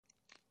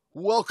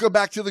Welcome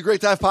back to the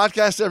Great Dive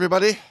Podcast,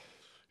 everybody.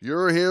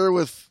 You're here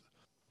with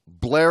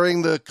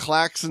blaring the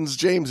Claxons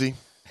Jamesy.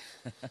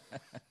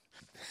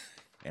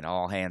 And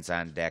all hands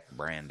on deck,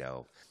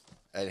 Brando.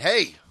 And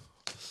hey,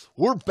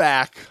 we're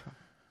back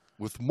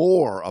with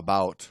more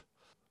about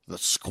the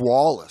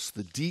Squalus,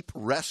 the deep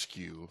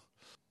rescue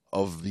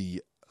of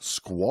the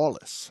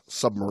Squalus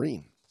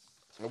submarine.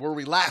 And where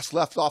we last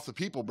left off the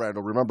people, Brando,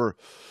 remember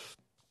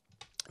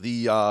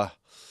the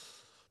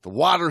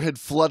water had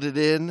flooded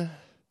in.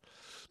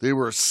 They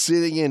were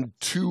sitting in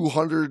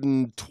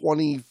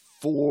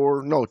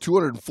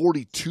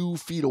 242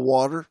 feet of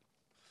water.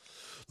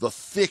 The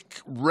thick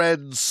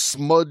red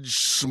smudge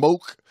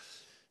smoke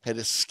had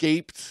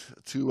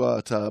escaped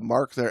to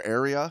mark their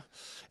area,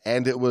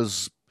 and it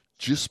was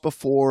just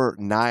before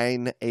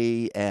 9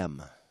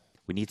 a.m.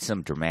 We need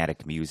some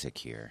dramatic music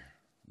here.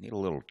 We need a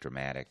little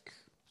dramatic,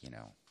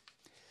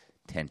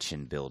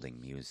 tension-building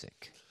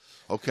music.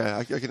 Okay,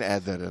 I can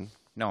add that in.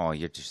 No,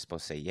 you're just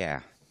supposed to say,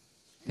 yeah.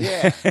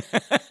 Yeah.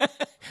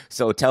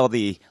 So tell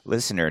the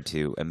listener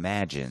to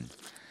imagine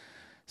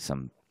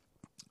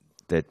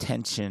the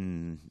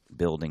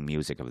tension-building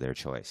music of their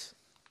choice.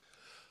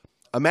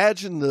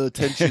 Imagine the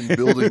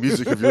tension-building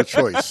music of your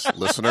choice,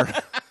 listener.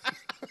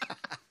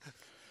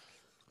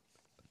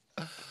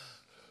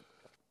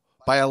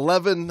 By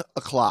 11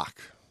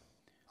 o'clock,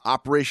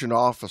 operation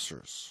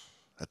officers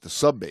at the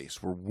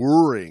subbase were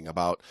worrying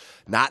about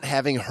not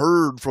having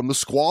heard from the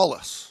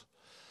Squalus.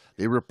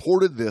 They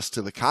reported this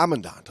to the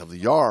commandant of the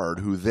yard,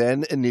 who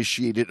then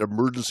initiated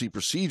emergency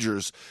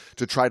procedures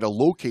to try to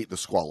locate the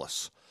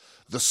Squalus.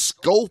 The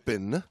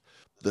Sculpin,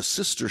 the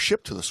sister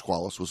ship to the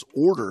Squalus, was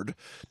ordered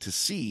to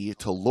sea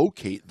to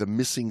locate the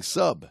missing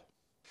sub.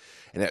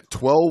 And at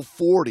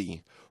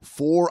 12:40,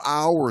 4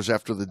 hours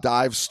after the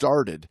dive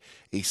started,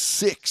 a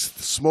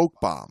sixth smoke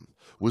bomb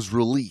was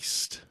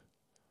released.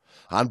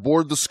 On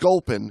board the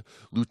Sculpin,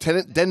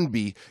 Lieutenant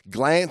Denby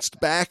glanced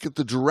back at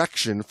the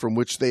direction from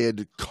which they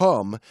had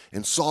come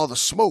and saw the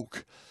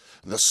smoke.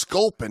 The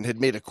Sculpin had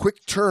made a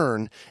quick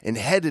turn and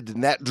headed in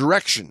that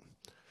direction.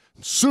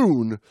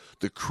 Soon,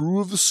 the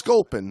crew of the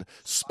Sculpin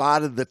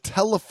spotted the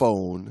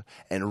telephone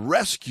and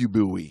rescue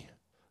buoy.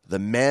 The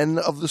men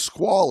of the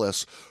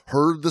Squalus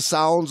heard the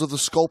sounds of the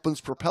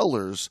Sculpin's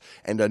propellers,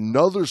 and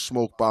another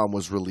smoke bomb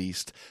was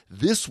released,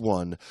 this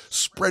one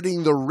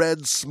spreading the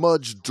red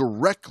smudge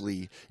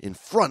directly in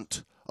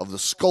front of the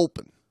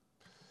Sculpin.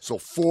 So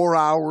 4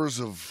 hours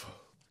of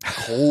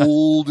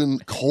cold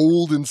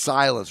and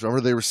silence. Remember,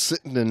 they were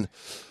sitting in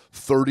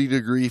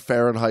 30-degree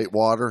Fahrenheit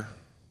water.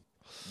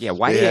 Yeah,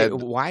 why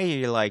are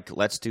you like,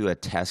 let's do a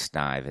test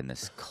dive in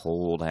this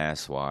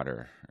cold-ass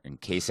water? In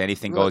case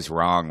anything goes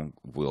wrong,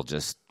 we'll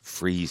just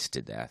freeze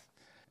to death.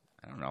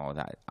 I don't know.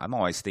 I'm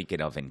always thinking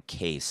of in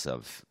case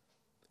of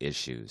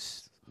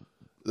issues.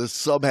 The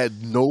sub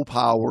had no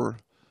power.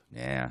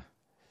 Yeah.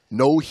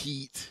 No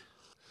heat.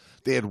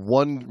 They had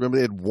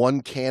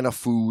one can of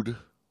food.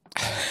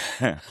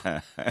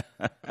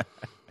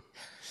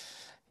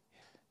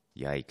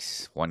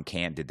 Yikes. One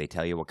can. Did they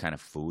tell you what kind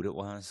of food it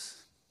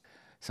was?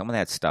 Some of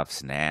that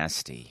stuff's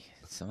nasty.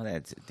 Some of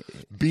that's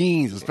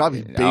beans. It's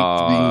probably baked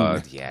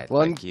beans. Yeah,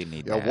 you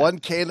need that. One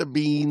can of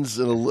beans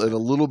and a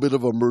little bit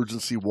of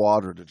emergency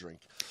water to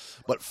drink.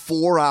 But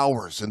 4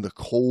 hours in the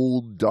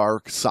cold,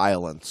 dark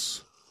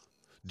silence,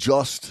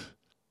 just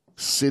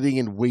sitting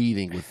and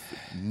waiting with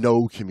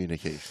no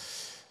communication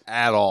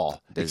at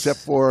all, except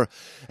for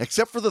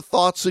the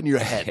thoughts in your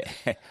head.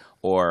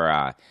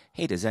 Or,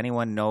 hey, does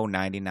anyone know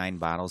 99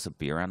 bottles of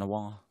beer on the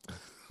wall?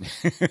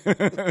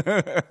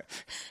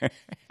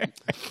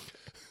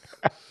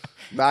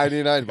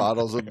 99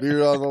 bottles of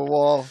beer on the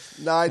wall.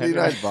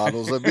 99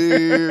 bottles of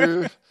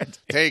beer.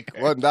 Take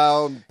one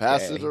down,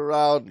 pass it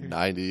around.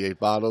 98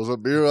 bottles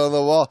of beer on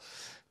the wall.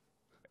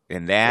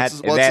 And what's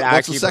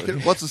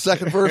the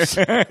second verse?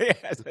 Yeah,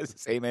 it's the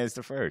same as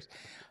the first.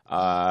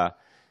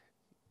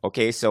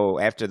 Okay, so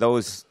after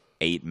those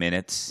 8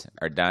 minutes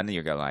are done,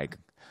 you're going like,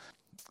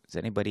 does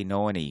anybody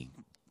know any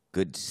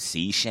good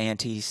sea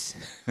shanties?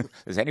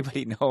 Does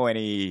anybody know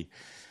any?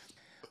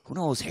 Who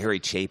knows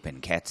Harry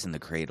Chapin, Cats in the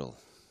Cradle?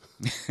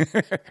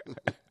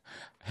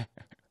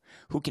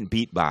 Who can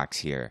beatbox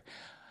here?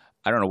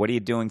 I don't know. What are you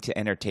doing to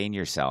entertain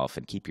yourself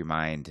and keep your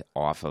mind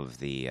off of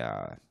the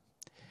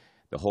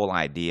whole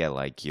idea?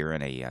 Like you're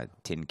in a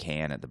tin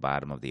can at the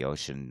bottom of the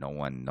ocean. No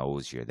one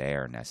knows you're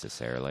there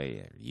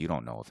necessarily. You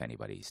don't know if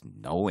anybody's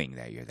knowing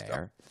that you're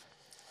there.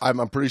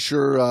 I'm pretty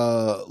sure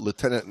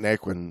Lieutenant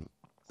Naquin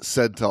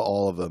said to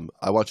all of them,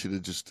 I want you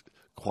to just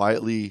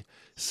quietly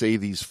say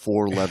these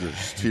 4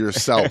 letters to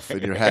yourself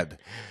in your head.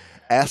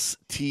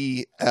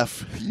 STFU.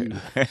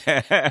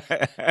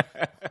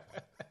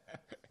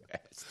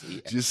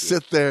 Just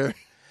sit there.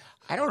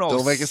 I don't know.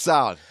 Don't make a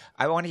sound.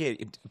 I want you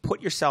to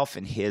put yourself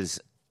in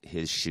his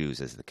shoes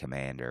as the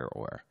commander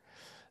or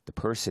the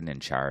person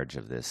in charge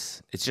of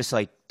this. It's just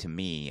like, to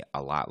me,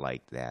 a lot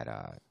like that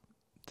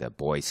the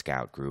Boy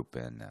Scout group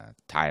in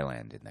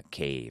Thailand in the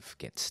cave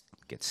gets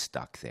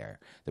stuck there.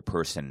 The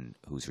person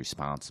who's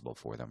responsible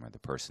for them, or the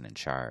person in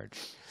charge,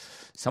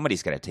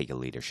 somebody's got to take a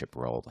leadership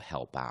role to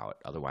help out.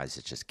 Otherwise,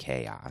 it's just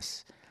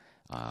chaos.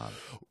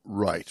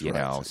 Right. You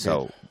know.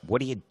 So, what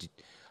do you do?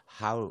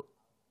 How?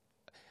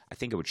 I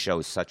think it would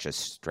show such a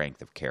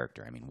strength of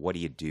character. I mean, what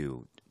do you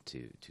do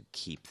to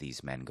keep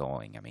these men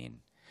going? I mean,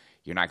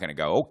 you're not going to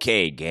go,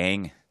 okay,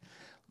 gang.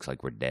 Looks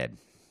like we're dead.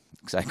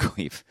 Looks like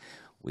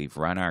we've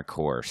run our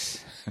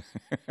course.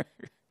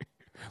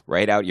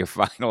 Write out your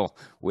final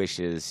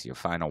wishes, your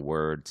final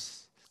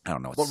words. I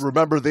don't know. But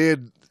remember,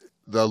 the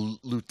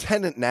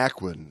Lieutenant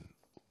Naquin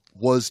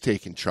was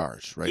taking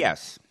charge, right?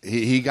 Yes.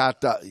 He got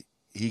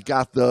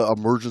the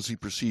emergency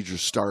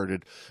procedures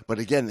started, but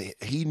again,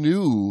 he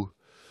knew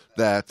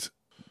that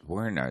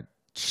we're in a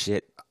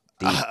deep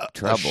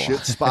trouble. A shit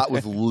spot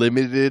with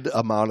limited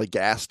amount of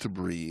gas to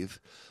breathe,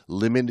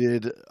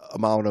 limited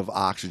amount of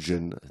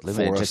oxygen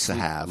for us to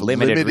have,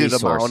 limited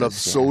amount of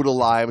soda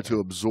lime to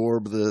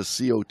absorb the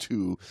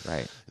CO2.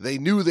 Right. They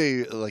knew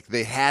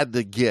they had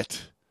to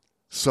get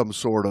some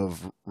sort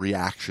of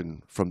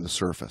reaction from the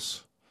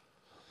surface.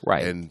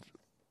 Right. And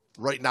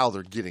right now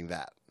they're getting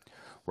that.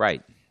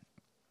 Right.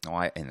 Oh,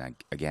 I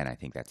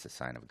think that's a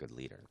sign of a good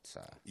leader. It's,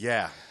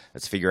 yeah.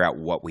 Let's figure out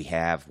what we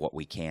have, what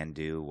we can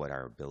do, what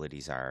our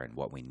abilities are, and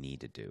what we need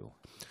to do.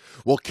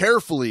 Well,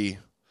 carefully,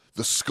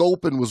 the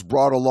sculpin was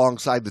brought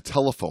alongside the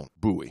telephone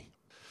buoy,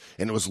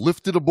 and it was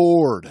lifted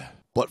aboard,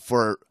 but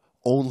for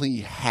only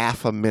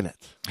half a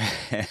minute.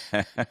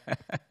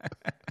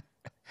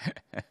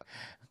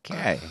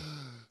 Okay.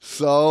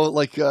 So,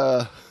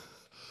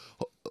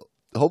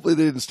 hopefully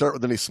they didn't start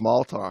with any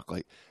small talk,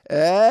 like,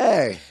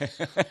 hey.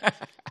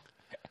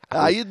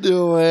 How you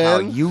doing? How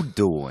you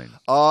doing?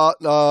 I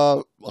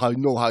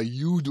know how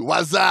you do.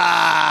 What's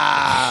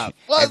up?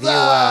 What's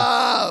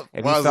up?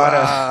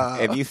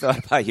 Have you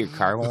thought about your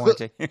car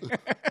warranty?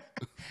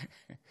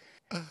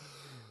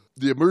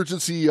 The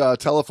emergency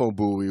telephone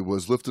buoy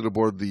was lifted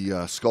aboard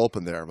the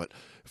Sculpin there, but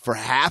for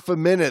half a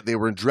minute they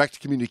were in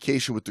direct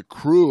communication with the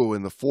crew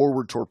in the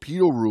forward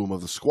torpedo room of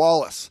the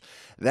Squalus.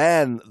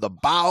 Then the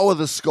bow of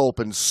the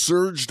Sculpin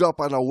surged up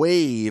on a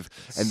wave,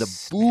 and the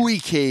buoy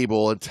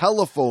cable and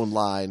telephone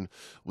line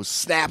was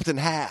snapped in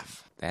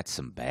half. That's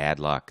some bad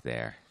luck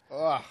there.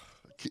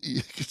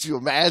 Could you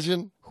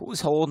imagine? Who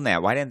was holding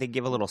that? Why didn't they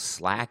give a little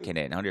slack in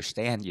it and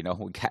understand, we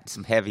got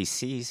some heavy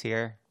seas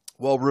here?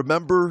 Well,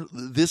 remember,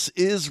 this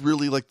is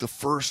really like the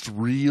first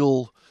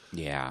real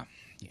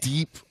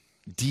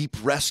deep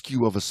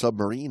rescue of a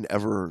submarine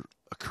ever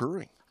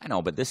occurring. I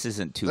know, but this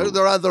isn't too...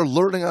 They're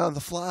learning on the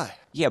fly.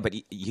 Yeah, but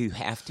you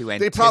have to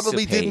anticipate... They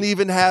probably didn't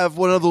even have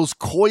one of those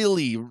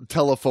coily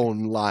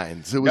telephone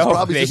lines. It was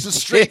probably just a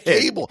straight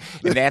cable.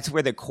 And that's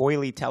where the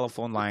coily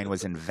telephone line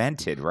was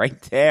invented,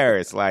 right there.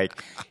 It's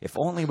like, if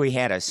only we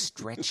had a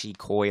stretchy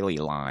coily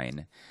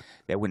line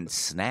that wouldn't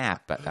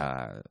snap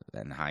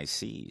in high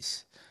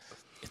seas.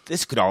 If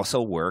this could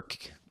also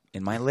work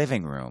in my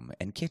living room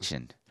and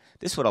kitchen.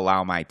 This would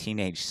allow my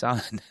teenage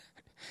son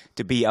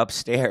to be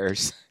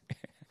upstairs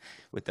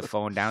with the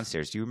phone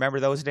downstairs. Do you remember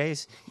those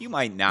days? You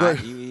might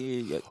not.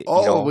 We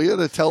had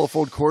a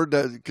telephone cord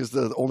because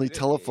the only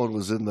telephone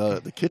was in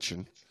the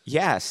kitchen.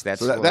 Yes, that's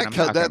so what I'm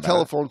talking about. That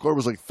telephone cord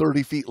was like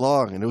 30 feet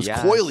long, and it was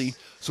coily,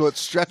 so it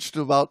stretched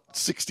to about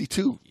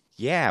 62.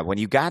 Yeah, when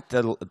you got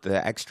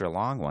the extra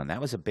long one, that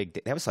was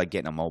that was like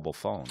getting a mobile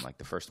phone, like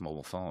the first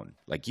mobile phone.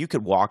 Like you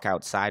could walk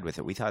outside with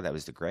it. We thought that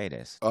was the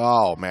greatest.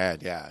 Oh man,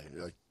 yeah,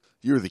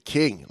 you're the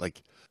king.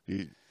 Like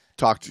you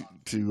talk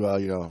to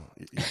your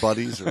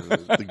buddies or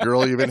the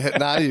girl you've been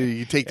hitting on.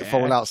 You take the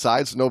phone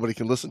outside so nobody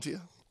can listen to you.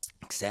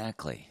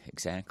 Exactly.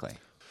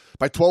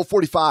 By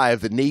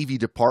 12:45, the Navy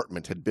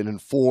Department had been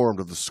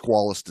informed of the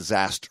Squalus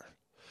disaster,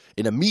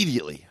 and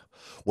immediately,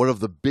 one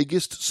of the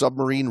biggest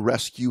submarine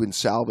rescue and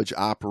salvage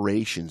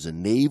operations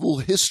in naval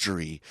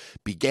history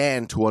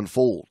began to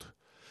unfold.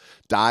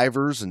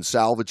 Divers and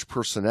salvage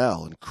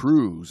personnel and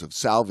crews of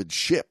salvage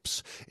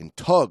ships and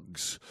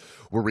tugs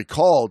were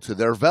recalled to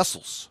their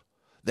vessels.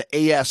 The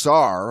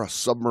ASR, a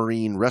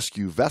submarine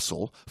rescue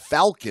vessel,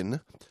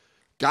 Falcon,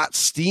 got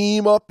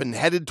steam up and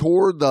headed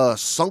toward the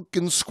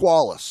sunken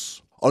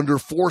Squalus under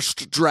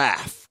forced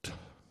draft.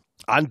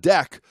 On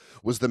deck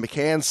was the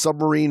McCann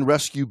Submarine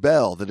Rescue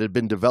Belle that had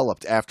been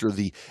developed after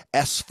the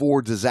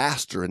S4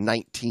 disaster in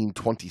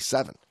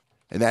 1927.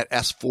 And that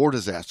S4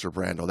 disaster,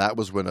 Brando, that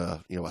was when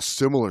a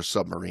similar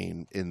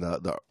submarine in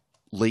the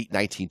late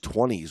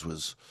 1920s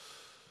was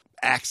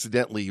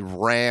accidentally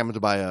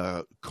rammed by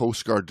a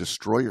Coast Guard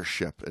destroyer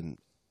ship, and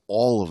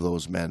all of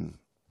those men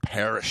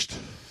perished.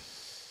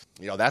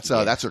 That's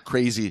a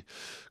crazy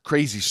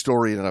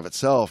story in and of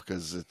itself,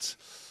 because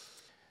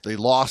they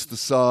lost the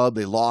sub,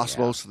 they lost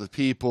most of the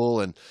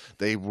people, and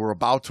they were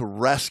about to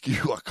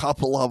rescue a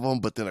couple of them,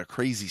 but then a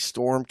crazy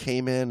storm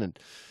came in, and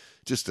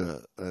just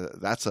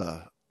that's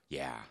a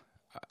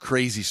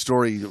crazy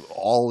story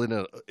all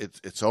in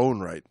its own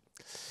right.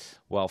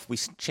 Well, if we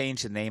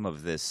change the name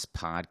of this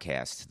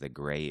podcast to the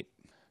Great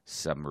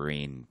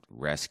Submarine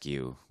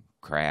Rescue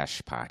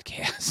crash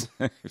podcast,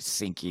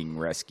 sinking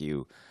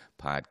rescue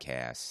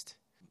podcast.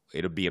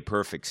 It'll be a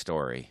perfect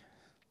story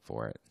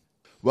for it.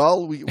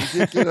 Well, we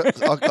did get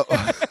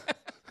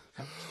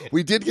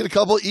we did get a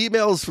couple of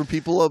emails from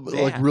people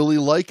like really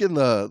liking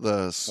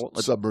the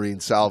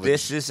submarine salvage.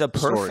 This is a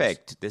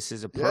perfect. Stories. This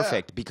is a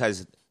perfect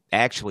because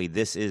actually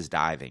this is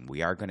diving.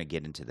 We are going to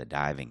get into the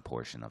diving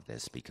portion of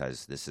this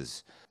because this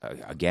is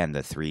again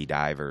the 3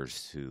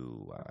 divers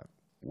who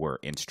were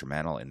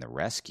instrumental in the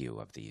rescue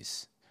of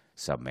these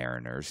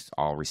submariners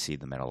all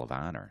received the Medal of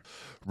Honor.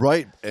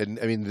 Right, and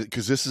I mean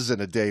because this is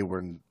in a day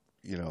when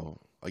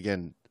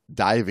again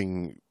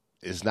diving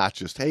is not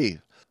just hey.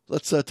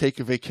 Let's take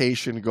a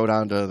vacation and go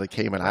down to the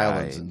Cayman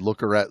Islands and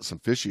look at some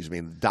fishies. I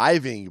mean,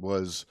 diving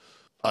was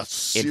a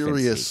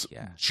serious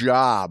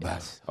job.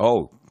 Yes.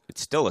 Oh,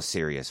 it's still a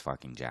serious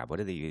fucking job. What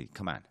are they?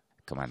 Come on.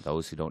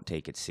 Those who don't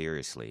take it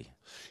seriously.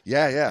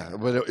 Yeah.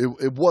 But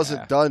it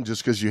wasn't done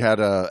just because you had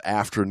an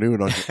afternoon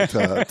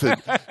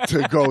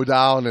to go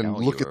down and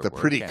look at the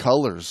pretty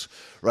colors,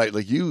 right?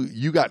 Like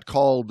you got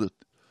called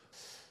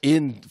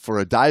in for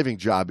a diving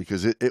job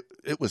because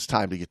it was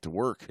time to get to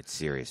work. It's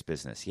serious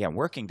business. Yeah,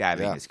 working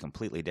diving is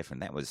completely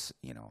different. That was,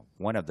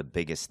 one of the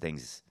biggest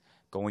things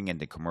going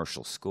into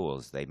commercial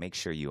schools. They make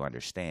sure you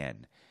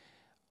understand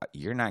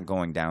you're not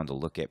going down to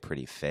look at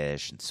pretty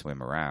fish and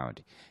swim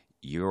around.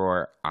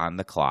 You're on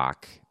the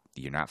clock.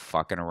 You're not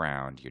fucking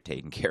around. You're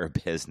taking care of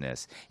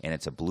business, and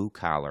it's a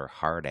blue-collar,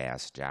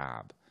 hard-ass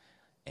job.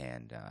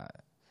 And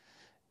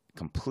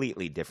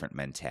completely different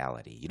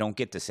mentality. You don't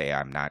get to say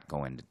I'm not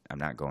going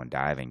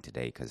diving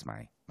today because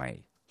my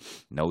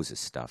nose is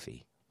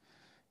stuffy.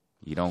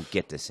 You don't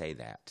get to say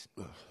that.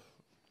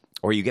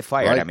 Or you get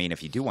fired. Right. I mean,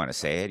 if you do want to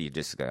say it, you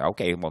just go,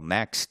 okay, well,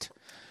 next.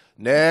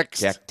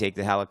 Take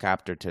the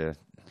helicopter to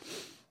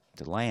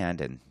land,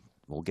 and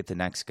we'll get the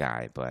next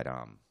guy. But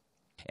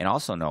and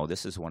also know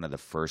this is one of the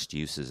first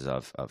uses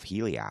of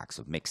heliox,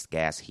 of mixed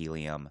gas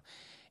helium,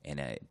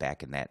 and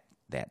back in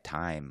that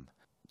time,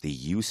 the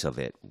use of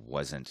it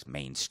wasn't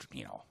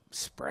mainstream,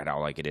 spread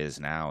out like it is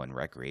now in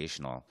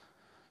recreational.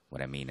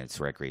 What I mean, it's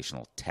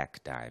recreational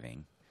tech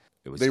diving.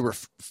 They were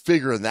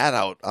figuring that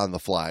out on the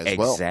fly as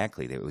well.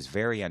 Exactly. It was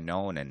very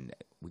unknown, and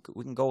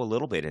we can go a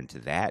little bit into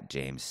that,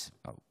 James,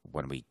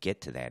 when we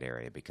get to that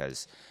area,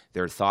 because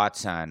there are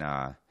thoughts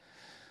on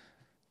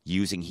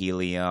using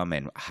helium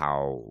and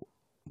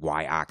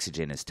why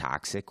oxygen is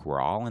toxic. We're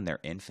all in their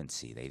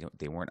infancy.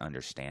 They weren't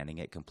understanding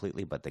it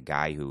completely, but the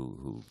guy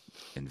who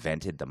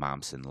invented the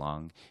Momsen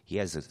lung, he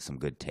has some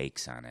good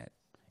takes on it.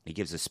 He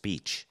gives a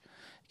speech.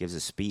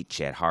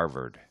 At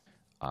Harvard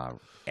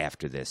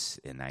after this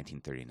in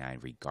 1939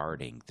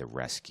 regarding the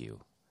rescue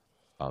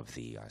of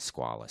the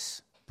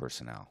Squalus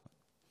personnel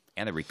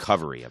and the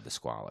recovery of the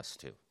Squalus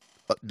too.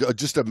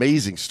 Just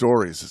amazing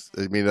stories.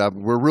 I mean,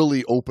 we're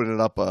really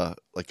opening up a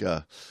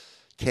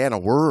can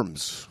of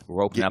worms.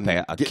 We're opening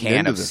up a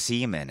can of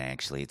seamen,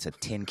 actually. It's a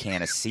tin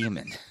can of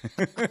seamen.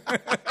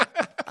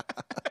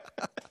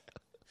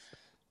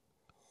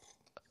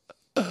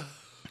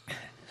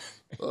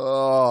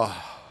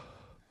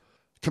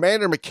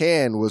 Commander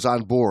McCann was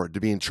on board to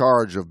be in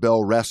charge of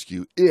Bell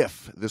Rescue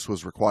if this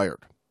was required.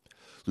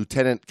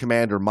 Lieutenant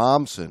Commander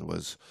Momsen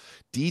was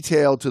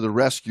detailed to the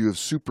rescue of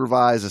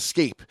supervised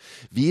escape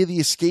via the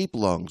escape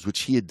lungs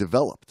which he had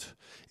developed,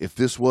 if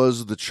this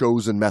was the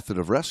chosen method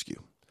of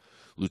rescue.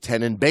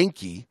 Lieutenant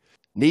Benke,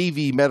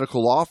 Navy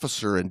medical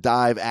officer and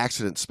dive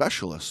accident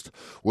specialist,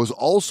 was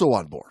also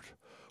on board.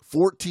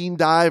 14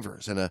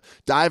 divers and a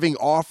diving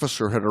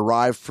officer had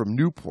arrived from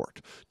Newport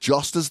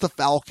just as the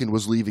Falcon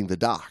was leaving the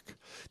dock.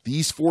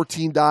 These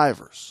 14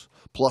 divers,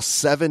 plus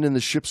 7 in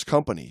the ship's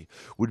company,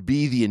 would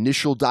be the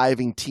initial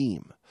diving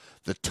team.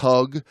 The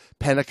tug,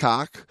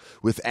 Pennacock,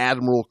 with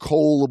Admiral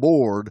Cole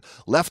aboard,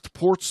 left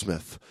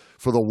Portsmouth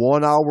for the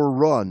 1-hour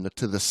run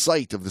to the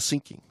site of the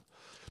sinking.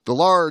 The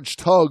large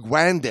tug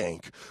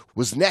Wandank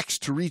was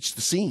next to reach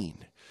the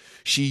scene.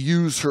 She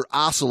used her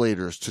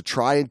oscillators to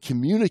try and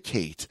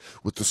communicate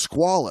with the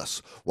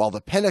Squalus, while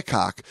the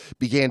Pennacock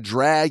began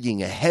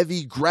dragging a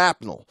heavy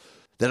grapnel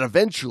that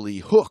eventually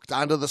hooked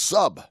onto the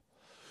sub.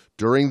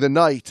 During the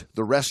night,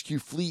 the rescue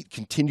fleet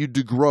continued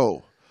to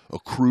grow. A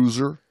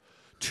cruiser,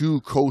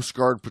 2 Coast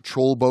Guard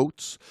patrol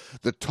boats,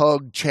 the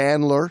tug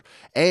Chandler,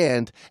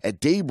 and,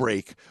 at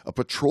daybreak, a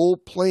patrol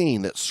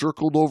plane that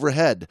circled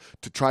overhead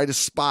to try to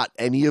spot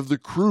any of the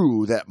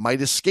crew that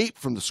might escape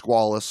from the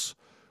Squalus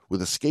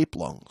with escape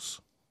lungs.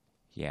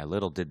 Yeah,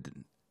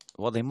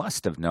 they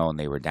must have known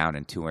they were down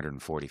in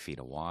 240 feet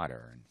of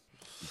water.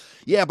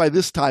 Yeah, by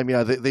this time,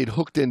 they'd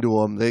hooked into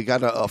them. They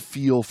got a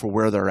feel for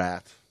where they're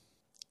at.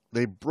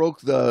 They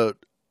broke the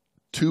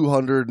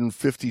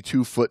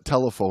 252-foot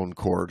telephone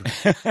cord.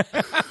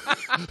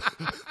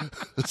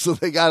 So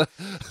they got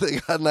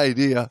an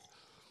idea.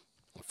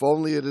 If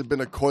only it had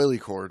been a coily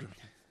cord.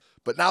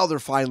 But now they're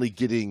finally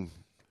getting,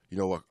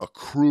 a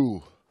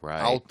crew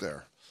out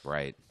there.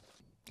 Right.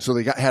 So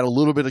they had a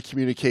little bit of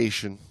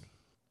communication,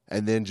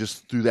 and then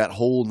just through that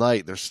whole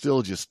night, they're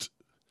still just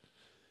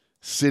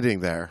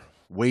sitting there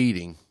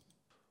waiting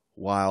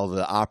while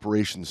the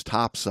operations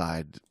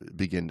topside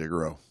begin to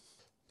grow.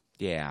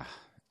 Yeah,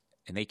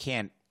 and they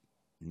can't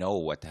know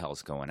what the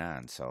hell's going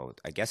on. So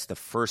I guess the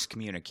first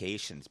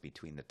communications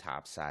between the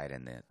topside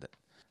and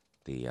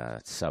the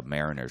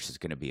submariners is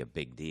going to be a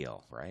big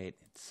deal, right?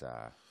 It's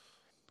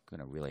going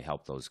to really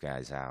help those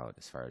guys out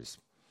as far as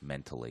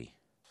mentally.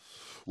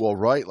 Well,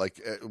 right, like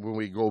when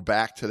we go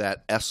back to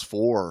that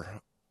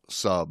S4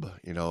 sub,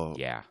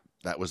 Yeah.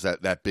 that was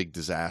that big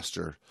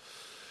disaster.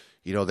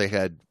 They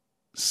had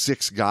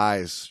 6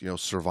 guys,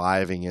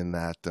 surviving in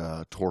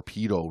that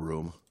torpedo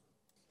room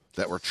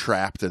that were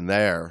trapped in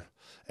there,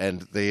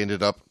 and they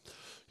ended up,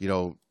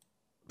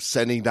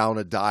 sending down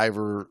a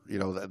diver.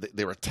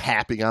 They were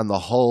tapping on the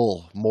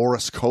hull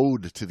Morse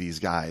code to these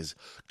guys.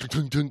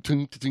 Tink, tink,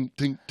 tink, tink,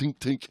 tink, tink,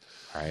 tink.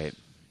 Right.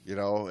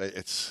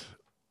 It's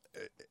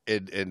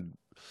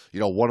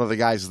one of the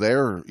guys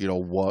there,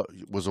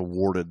 was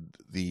awarded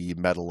the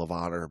Medal of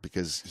Honor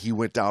because he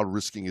went down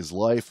risking his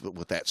life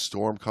with that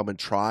storm coming,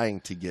 trying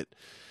to get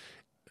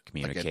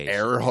communication,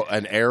 like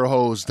an air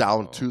hose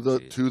down to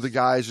the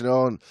guys,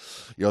 and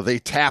they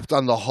tapped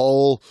on the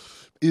hull.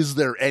 Is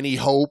there any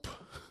hope?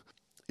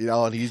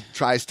 And he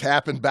tries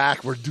tapping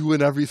back. We're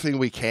doing everything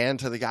we can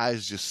to the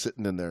guys just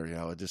sitting in there.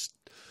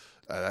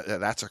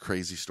 That's a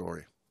crazy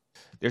story.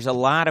 There's a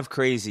lot of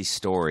crazy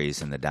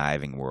stories in the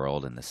diving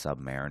world, and the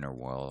submariner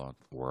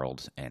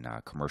world, and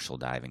commercial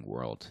diving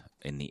world.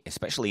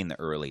 Especially in the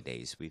early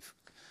days, we've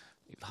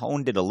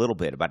honed it a little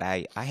bit, but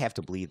I have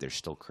to believe there's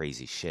still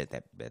crazy shit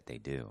that they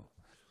do.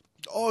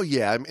 Oh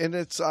yeah, and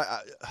it's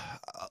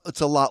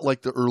a lot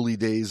like the early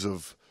days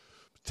of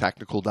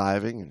technical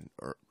diving and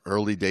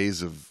early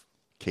days of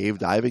cave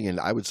diving, and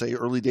I would say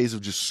early days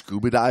of just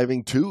scuba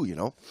diving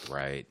too.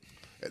 Right.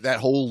 That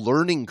whole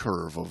learning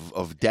curve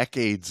of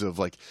decades of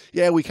like,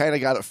 yeah, we kind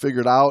of got it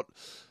figured out.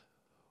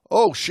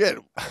 Oh, shit.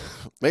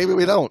 Maybe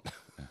we don't.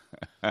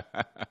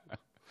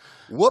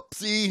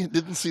 Whoopsie.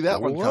 Didn't see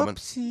that one coming.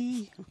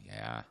 Whoopsie.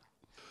 Yeah.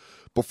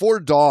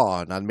 Before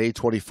dawn on May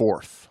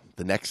 24th,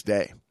 the next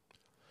day,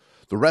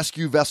 the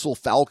rescue vessel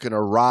Falcon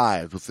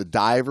arrived with the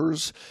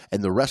divers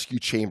and the rescue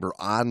chamber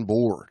on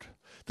board.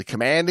 The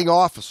commanding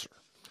officer,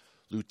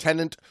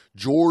 Lieutenant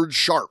George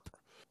Sharp,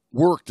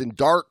 worked in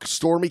dark,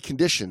 stormy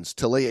conditions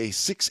to lay a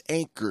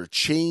 6-anchor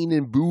chain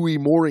and buoy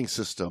mooring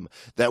system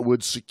that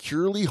would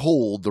securely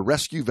hold the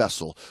rescue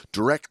vessel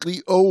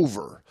directly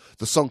over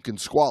the sunken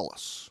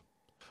Squalus.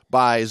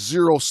 By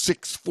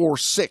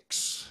 0646,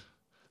 is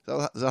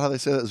that how they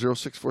say that?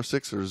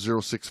 0646 or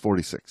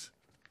 0646?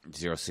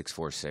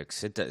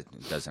 0646.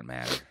 It doesn't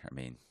matter. I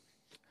mean,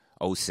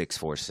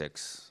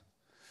 0646.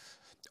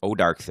 O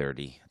dark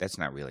 30. That's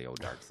not really O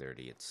dark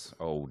 30. It's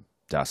O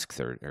dusk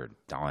 30 or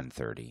dawn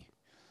 30.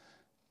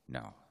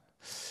 No.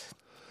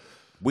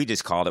 We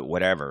just called it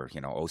whatever,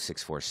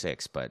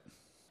 0646, but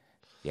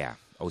yeah,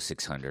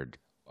 0600.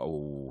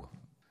 Oh,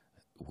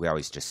 we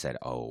always just said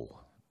O,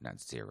 not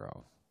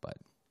 0, but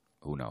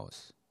who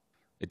knows?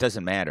 It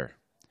doesn't matter.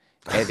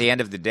 At the end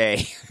of the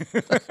day,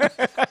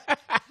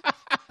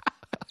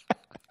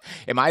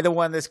 am I the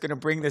one that's going to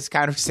bring this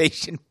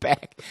conversation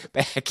back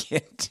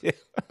into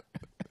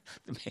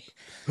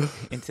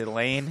the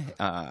lane?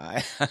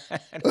 I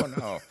don't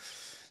know.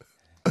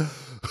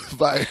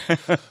 By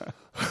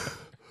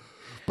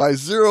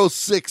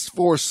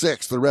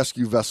 0646, the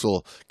rescue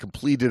vessel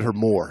completed her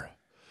moor.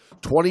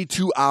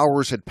 22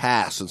 hours had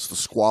passed since the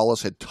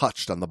Squalus had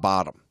touched on the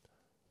bottom.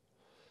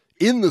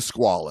 In the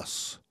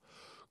Squalus,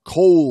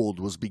 cold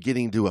was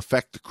beginning to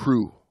affect the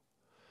crew.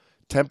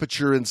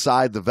 Temperature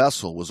inside the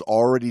vessel was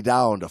already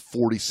down to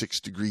 46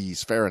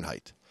 degrees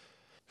Fahrenheit.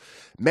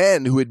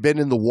 Men who had been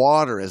in the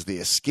water as they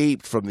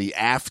escaped from the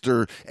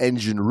after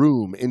engine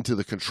room into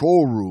the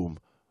control room,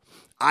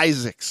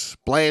 Isaacs,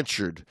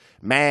 Blanchard,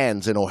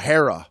 Mans, and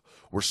O'Hara,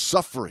 were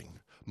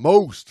suffering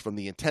most from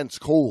the intense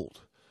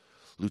cold.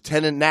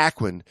 Lieutenant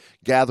Naquin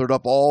gathered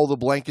up all the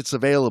blankets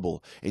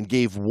available and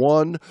gave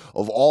one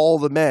of all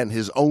the men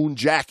his own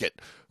jacket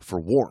for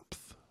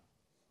warmth.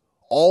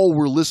 All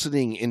were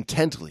listening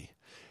intently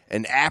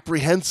and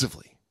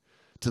apprehensively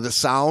to the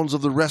sounds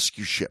of the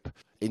rescue ship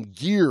and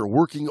gear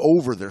working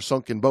over their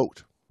sunken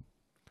boat.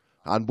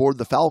 On board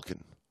the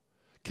Falcon,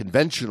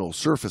 conventional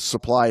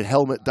surface-supplied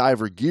helmet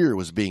diver gear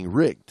was being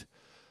rigged.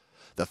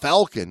 The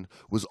Falcon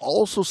was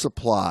also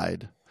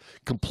supplied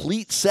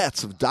complete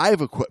sets of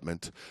dive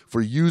equipment for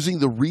using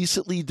the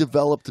recently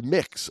developed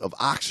mix of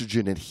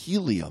oxygen and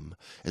helium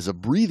as a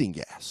breathing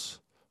gas.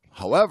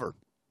 However,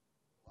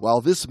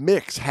 while this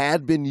mix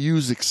had been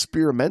used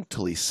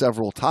experimentally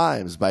several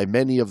times by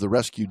many of the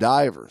rescue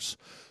divers,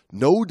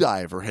 no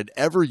diver had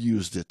ever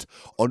used it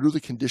under the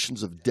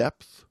conditions of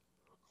depth,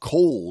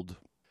 cold,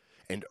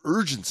 and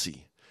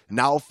urgency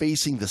now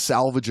facing the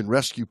salvage and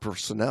rescue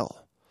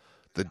personnel.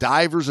 The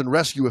divers and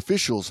rescue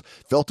officials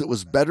felt it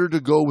was better to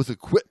go with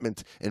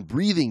equipment and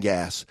breathing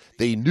gas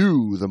they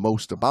knew the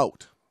most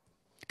about.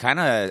 They're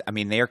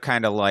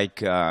kind of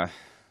like I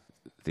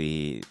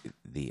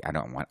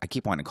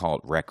keep wanting to call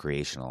it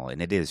recreational,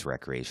 and it is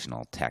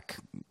recreational tech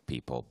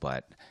people,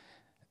 but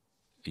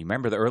You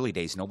remember the early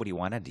days, nobody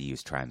wanted to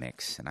use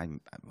Trimix. And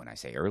when I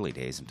say early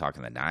days, I'm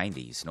talking the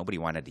 90s. Nobody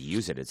wanted to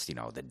use it. It's,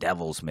 the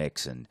devil's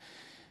mix. And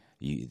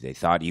they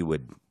thought you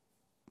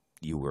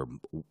were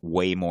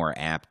way more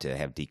apt to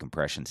have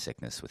decompression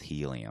sickness with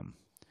helium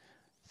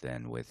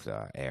than with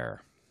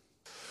air.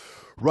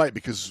 Right,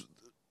 because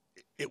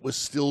it was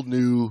still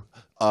new.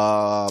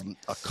 A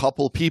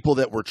couple people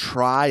that were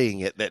trying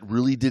it that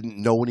really didn't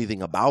know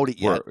anything about it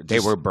yet. They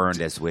were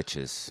burned as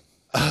witches.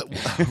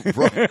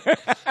 Right.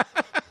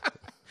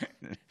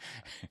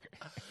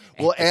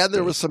 Well, and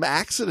there was some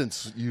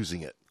accidents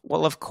using it.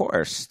 Well, of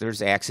course,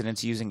 there's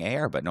accidents using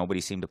air, but nobody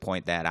seemed to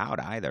point that out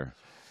either.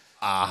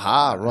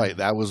 Aha, right.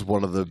 That was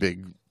one of the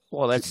big...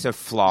 Well, that's a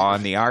flaw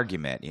in the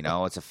argument.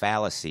 It's a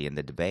fallacy in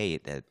the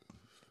debate.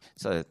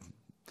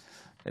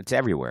 It's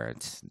everywhere.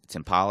 It's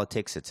in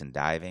politics. It's in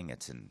diving.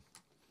 It's in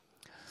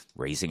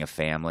raising a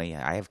family.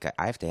 I have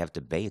to have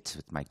debates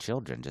with my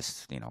children.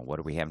 Just what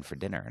are we having for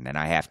dinner? And then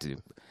I have to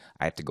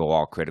go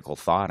all critical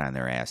thought on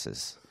their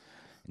asses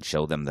and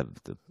show them the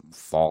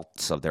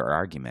faults of their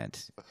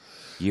argument.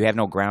 You have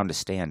no ground to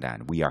stand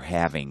on. We are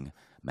having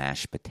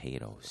mashed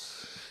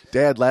potatoes.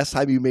 Dad, last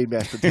time you made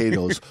mashed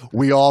potatoes,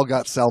 we all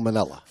got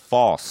salmonella.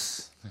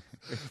 False.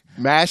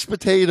 Mashed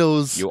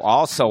potatoes. You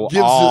also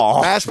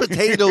mashed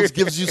potatoes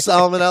gives you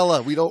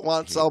salmonella. We don't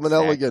want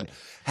salmonella again.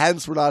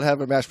 Hence, we're not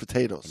having mashed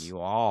potatoes. You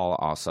all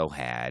also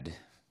had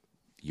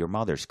your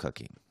mother's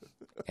cooking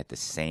at the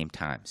same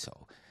time.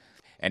 So,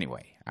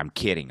 anyway, I'm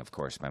kidding. Of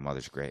course, my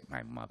mother's great.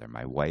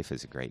 My wife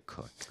is a great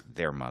cook.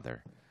 Their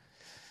mother.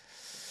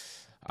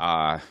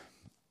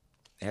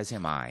 As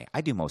am I.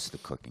 I do most of the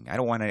cooking. I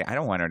don't want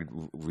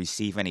to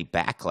receive any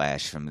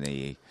backlash from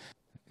the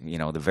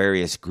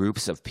various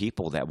groups of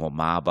people that will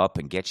mob up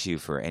and get you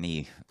for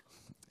any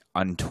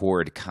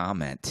untoward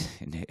comment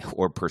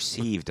or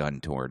perceived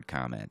untoward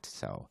comment.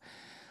 So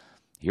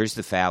here's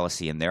the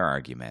fallacy in their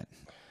argument.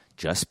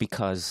 Just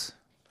because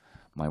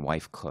my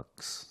wife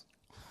cooks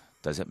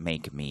doesn't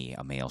make me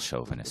a male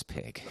chauvinist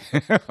pig.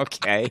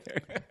 Okay?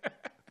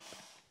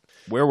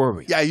 Where were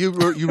we? Yeah, you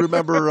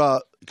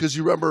remember, because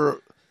you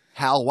remember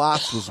Hal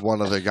Watts was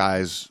one of the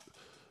guys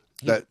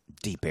that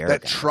deep air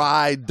that guy.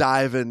 tried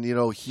diving,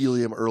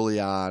 helium early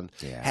on,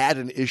 had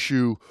an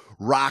issue,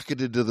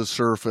 rocketed to the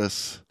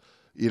surface,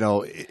 in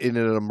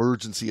an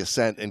emergency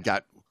ascent and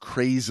got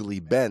crazily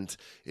bent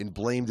and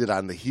blamed it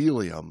on the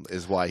helium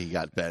is why he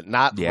got bent,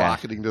 not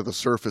rocketing to the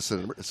surface.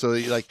 And so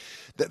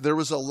there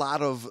was a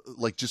lot of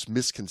just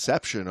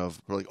misconception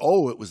of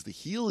it was the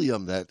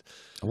helium that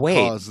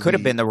could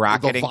have been the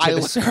rocketing to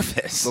the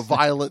surface. The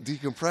violent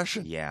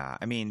decompression. Yeah.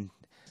 I mean,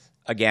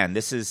 again,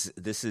 this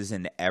is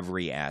in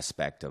every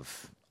aspect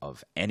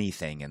of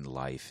anything in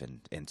life,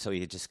 and so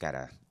you just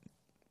gotta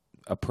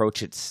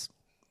approach it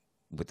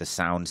with a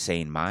sound,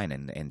 sane mind,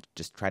 and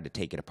just try to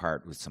take it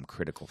apart with some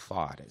critical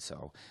thought.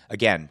 So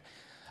again,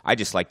 I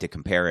just like to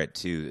compare it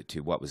to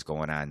what was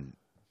going on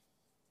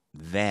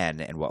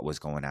then and what was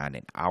going on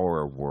in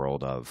our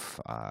world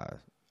of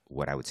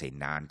what I would say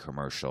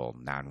non-commercial,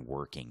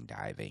 non-working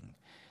diving.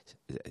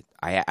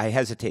 I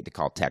hesitate to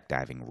call tech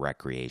diving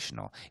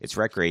recreational. It's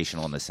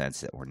recreational in the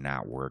sense that we're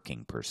not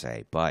working per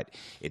se, but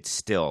it's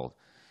still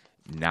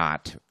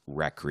not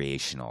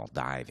recreational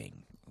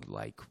diving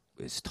like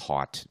is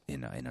taught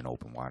in an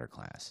open water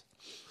class.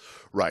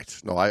 Right.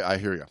 No, I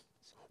hear you.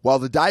 While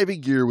the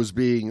diving gear was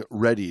being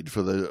readied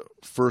for the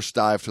first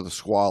dive to the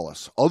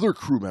Squalus, other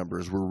crew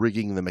members were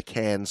rigging the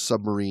McCann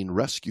submarine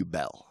rescue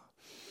bell.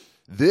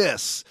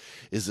 This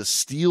is a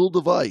steel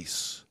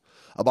device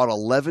about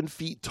 11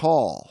 feet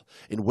tall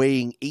and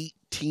weighing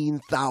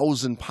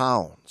 18,000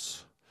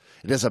 pounds.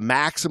 It has a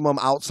maximum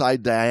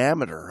outside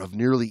diameter of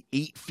nearly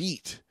 8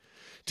 feet,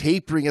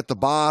 tapering at the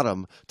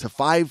bottom to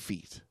 5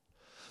 feet.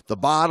 The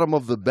bottom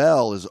of the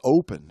bell is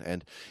open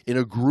and in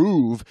a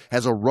groove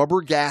has a rubber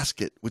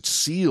gasket which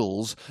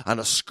seals on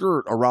a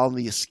skirt around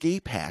the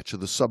escape hatch of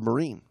the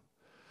submarine.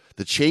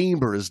 The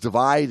chamber is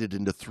divided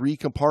into 3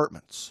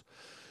 compartments: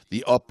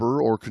 the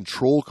upper or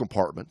control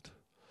compartment,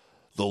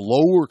 the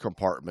lower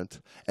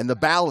compartment, and the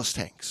ballast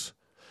tanks.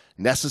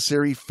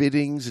 Necessary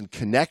fittings and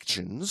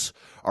connections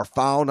are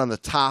found on the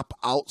top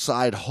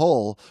outside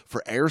hull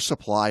for air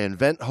supply and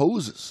vent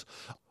hoses,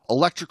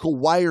 electrical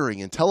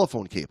wiring, and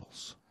telephone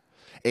cables.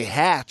 A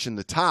hatch in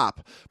the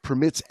top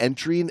permits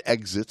entry and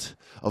exit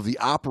of the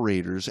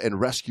operators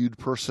and rescued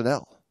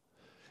personnel.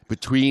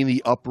 Between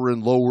the upper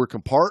and lower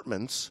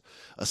compartments,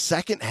 a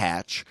second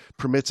hatch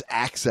permits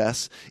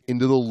access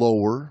into the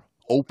lower,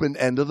 open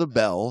end of the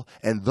bell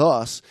and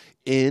thus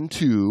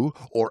into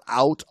or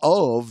out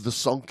of the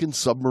sunken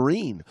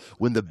submarine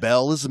when the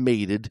bell is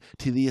mated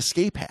to the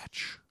escape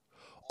hatch.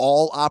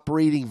 All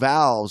operating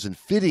valves and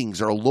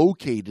fittings are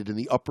located in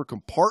the upper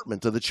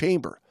compartment of the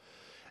chamber.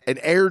 An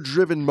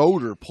air-driven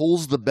motor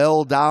pulls the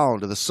bell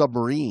down to the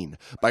submarine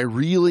by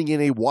reeling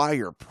in a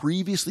wire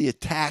previously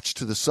attached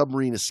to the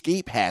submarine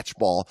escape hatch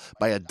ball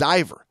by a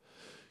diver.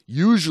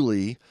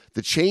 Usually,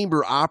 the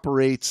chamber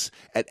operates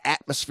at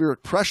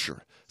atmospheric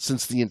pressure,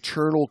 since the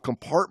internal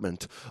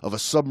compartment of a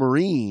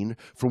submarine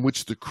from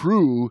which the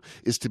crew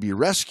is to be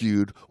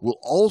rescued will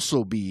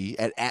also be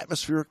at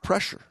atmospheric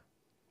pressure,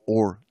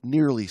 or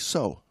nearly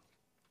so.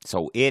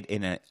 So it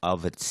in and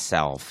of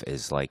itself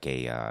is like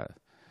a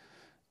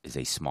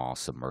small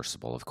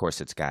submersible. Of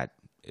course, it's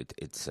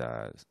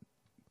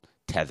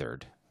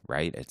tethered,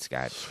 right? It's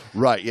got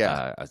right,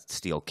 yeah,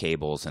 steel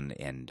cables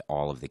and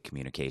all of the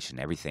communication,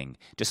 everything,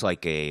 just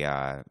like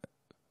a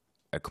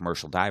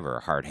commercial diver,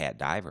 a hard hat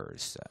diver,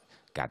 has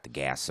got the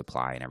gas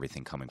supply and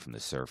everything coming from the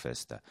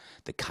surface,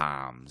 the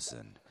comms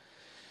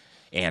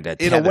and a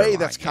in a way line,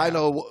 that's kind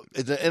of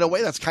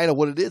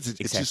what it is.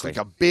 It's just like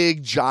a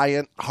big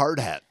giant hard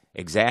hat.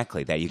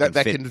 Exactly, that you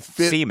can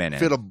fit seamen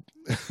in.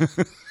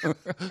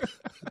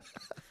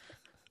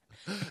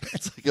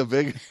 It's like a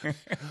big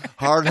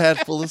hard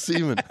hat full of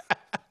seamen.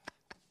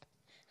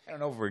 I don't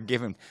know if we're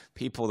giving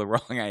people the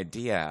wrong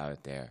idea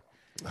out there.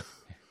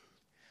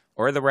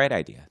 Or the right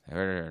idea.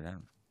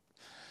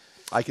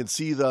 I can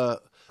see the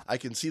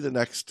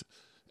next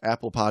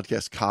Apple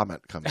Podcast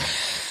comment coming.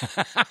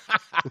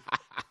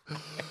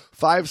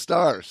 5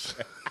 stars.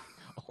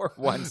 Or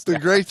 1 star.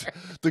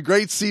 The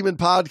Great Seaman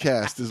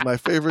Podcast is my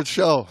favorite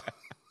show.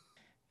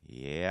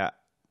 Yeah.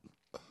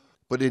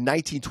 But in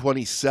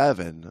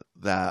 1927,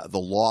 the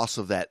loss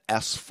of that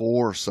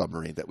S4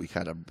 submarine that we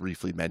kind of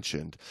briefly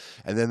mentioned,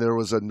 and then there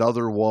was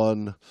another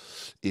one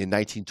in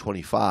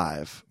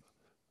 1925.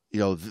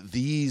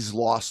 These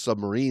lost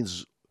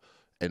submarines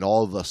and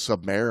all the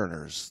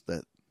submariners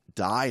that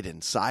died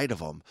inside of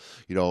them,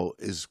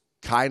 is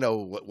kind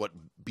of what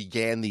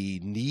began the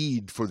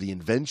need for the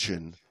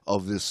invention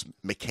of this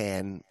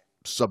McCann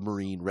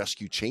submarine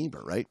rescue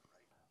chamber, right?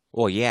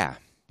 Well, yeah.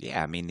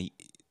 I mean,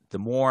 the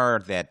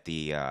more that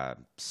the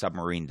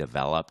submarine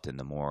developed and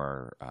the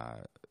more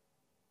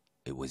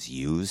it was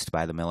used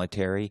by the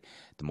military,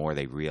 the more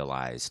they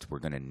realized we're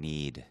going to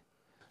need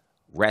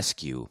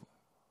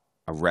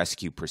a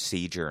rescue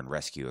procedure and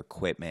rescue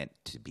equipment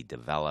to be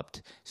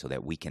developed so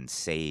that we can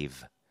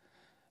save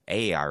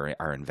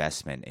our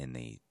investment in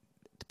the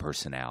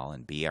personnel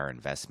and B, our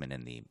investment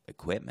in the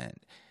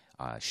equipment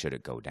should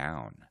it go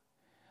down.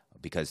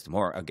 Because the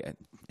more, again,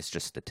 it's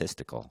just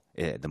statistical.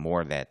 The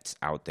more that's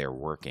out there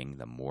working,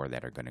 the more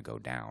that are going to go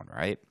down,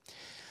 right?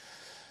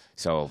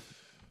 So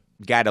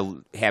you got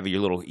to have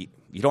your little,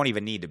 you don't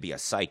even need to be a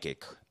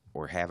psychic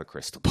or have a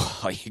crystal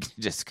ball. You can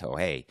just go,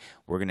 hey,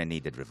 we're going to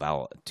need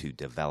to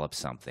develop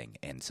something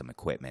and some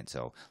equipment.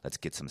 So let's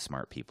get some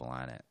smart people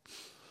on it.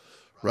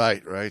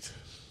 Right.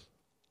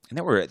 And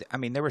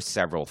there were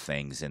several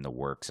things in the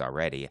works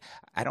already.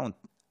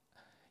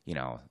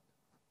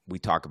 We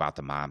talk about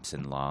the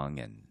Momsen lung,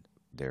 and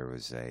there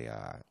was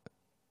a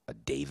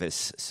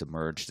Davis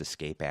submerged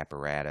escape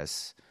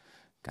apparatus,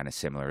 kind of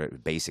similar,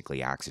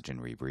 basically oxygen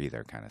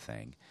rebreather kind of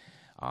thing.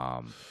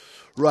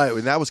 Right,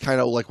 and that was kind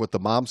of like what the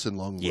Momsen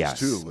lung was yes.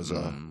 too. Was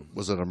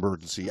an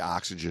emergency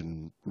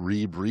oxygen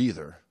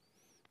rebreather.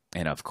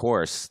 And of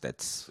course,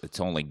 it's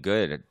only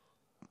good at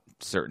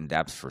certain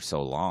depths for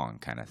so long,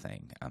 kind of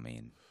thing. I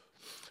mean,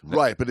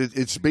 right, but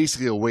it's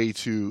basically a way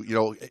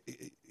to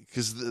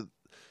because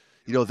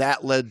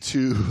that led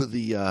to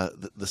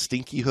the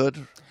stinky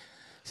hood.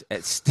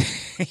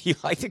 You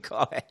like to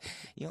call it?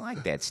 You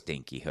like that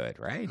stinky hood,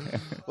 right?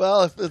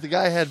 Well, if the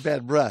guy had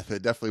bad breath,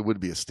 it definitely would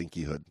be a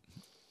stinky hood.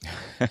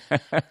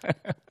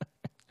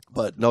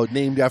 But no,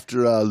 named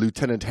after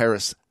Lieutenant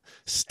Harris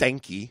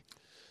Stanky.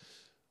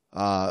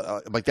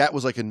 Like that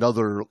was like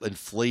another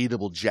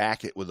inflatable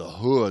jacket with a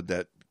hood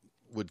that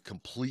would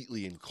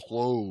completely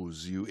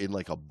enclose you in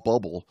like a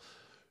bubble,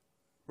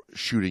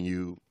 shooting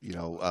you,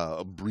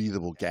 a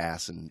breathable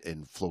gas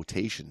and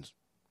flotations.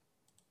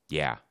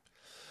 Yeah.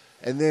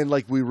 And then,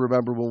 like, we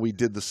remember when we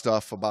did the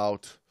stuff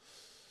about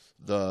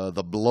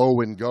the blow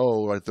and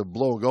go, right? The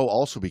blow and go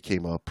also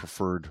became a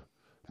preferred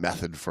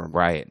method from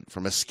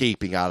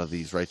escaping out of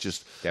these, right?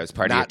 Just that was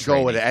part not of your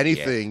training. Go into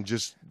anything,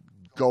 just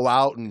go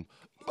out and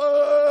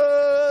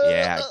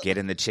get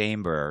in the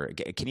chamber.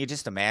 Can you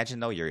just imagine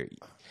though? I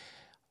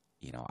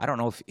don't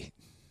know if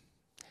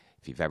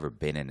you've ever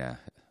been in a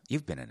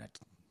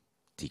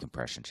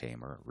decompression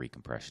chamber,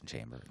 recompression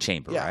chamber,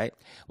 yeah. Right?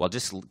 Well,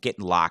 just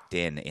getting locked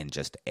in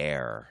just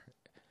air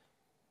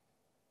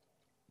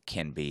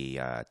can be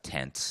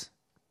tense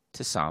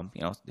to some,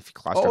 if you're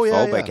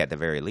claustrophobic at the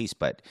very least,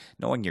 but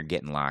knowing you're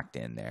getting locked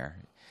in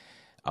there.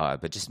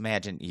 But just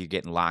imagine you're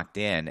getting locked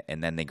in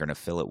and then they're going to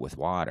fill it with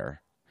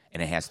water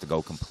and it has to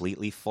go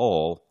completely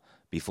full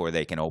before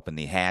they can open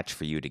the hatch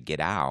for you to get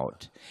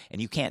out. And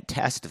you can't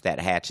test if that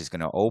hatch is going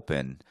to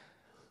open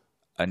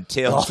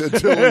until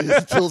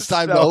it's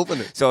time to open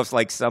it. So if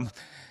like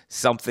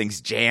something's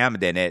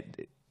jammed in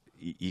it,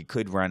 you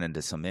could run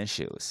into some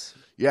issues.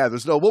 Yeah,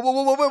 there's no wait.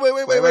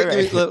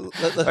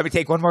 Let me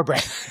take one more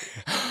breath.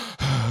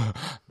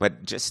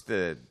 But just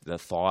the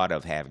thought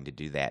of having to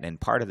do that, and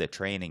part of the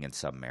training in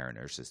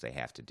submariners is they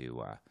have to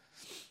do,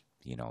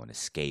 an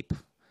escape.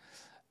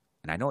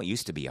 And I know it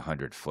used to be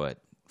 100-foot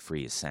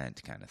free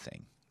ascent kind of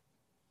thing,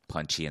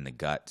 punch you in the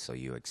gut so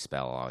you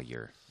expel all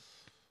your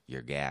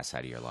gas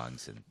out of your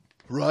lungs and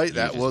Right,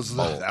 that was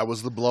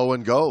the blow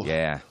and go.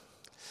 Yeah.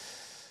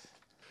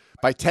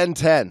 By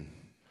 10:10,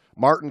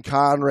 Martin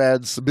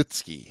Conrad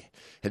Sibitzky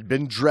had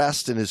been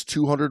dressed in his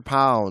 200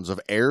 pounds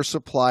of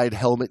air-supplied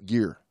helmet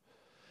gear.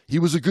 He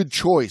was a good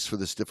choice for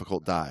this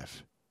difficult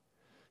dive.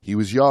 He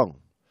was young,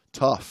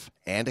 tough,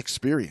 and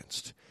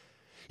experienced.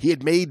 He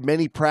had made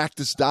many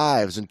practice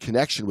dives in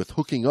connection with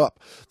hooking up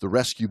the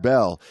rescue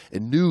bell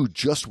and knew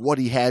just what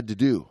he had to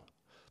do.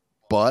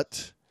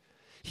 But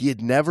he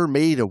had never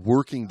made a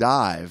working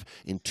dive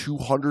in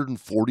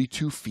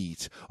 242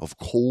 feet of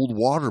cold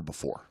water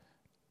before.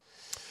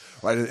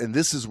 Right, and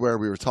this is where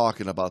we were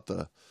talking about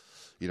the,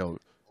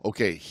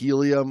 okay,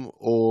 helium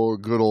or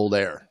good old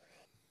air.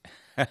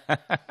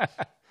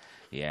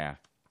 Yeah.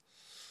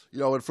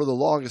 And for the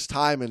longest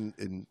time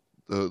in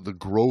the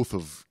growth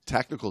of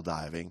technical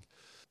diving,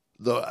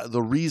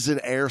 the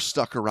reason air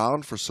stuck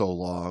around for so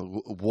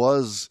long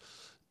was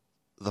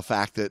the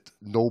fact that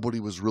nobody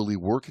was really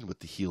working with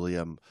the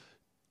helium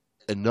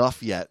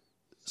enough yet,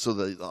 so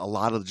that a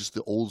lot of just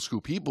the old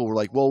school people were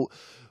like, well,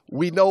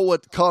 we know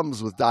what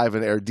comes with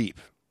diving air deep.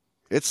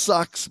 It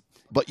sucks,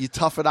 but you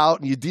tough it out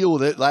and you deal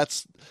with it.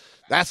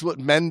 That's what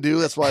men do.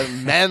 That's why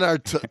men are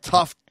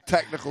tough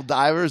technical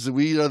divers, and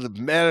we the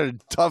men are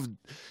tough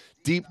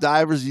deep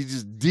divers. You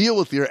just deal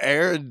with your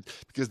air,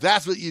 because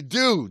that's what you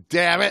do.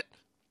 Damn it!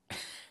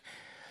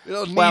 You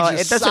don't need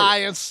your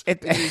science,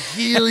 and your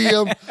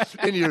helium,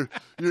 and your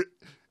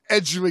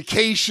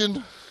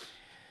education.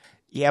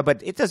 Yeah,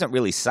 but it doesn't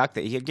really suck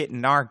that you're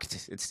getting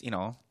narked. It's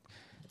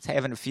it's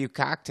having a few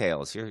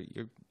cocktails. You're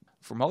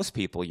for most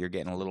people, you're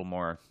getting a little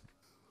more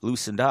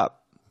loosened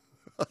up.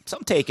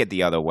 Some take it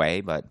the other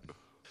way, but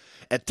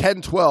at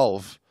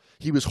 10:12,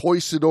 he was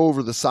hoisted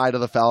over the side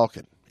of the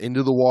Falcon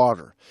into the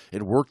water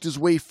and worked his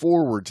way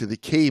forward to the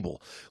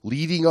cable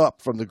leading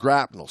up from the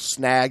grapnel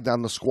snagged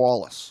on the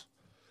Squalus.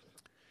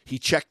 He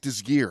checked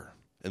his gear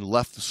and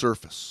left the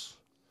surface.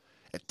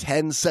 At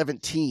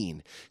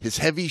 10:17, his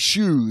heavy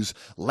shoes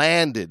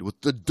landed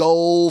with the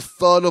dull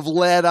thud of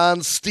lead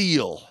on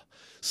steel.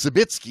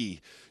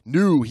 Sibitzky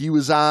knew he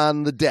was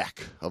on the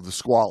deck of the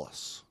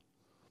Squalus.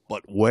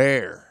 But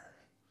where?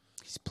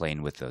 He's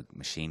playing with the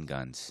machine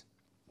guns.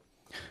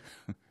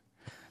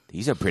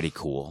 These are pretty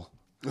cool.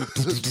 That's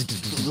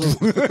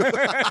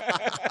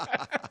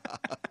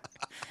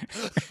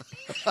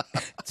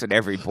what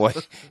every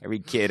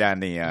kid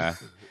on the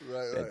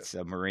that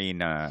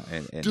submarine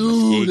in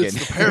Dude, Muskegon.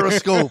 it's the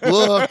periscope.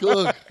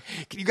 Look.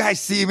 Can you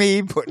guys see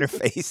me? Putting her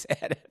face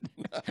at it.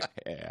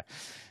 Yeah.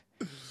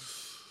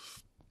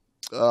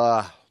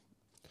 But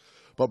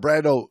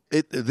Brando,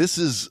 this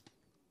is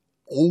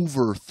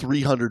over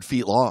 300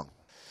 feet long.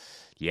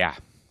 Yeah.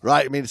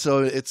 Right? I mean,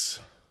 so it's...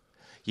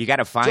 You got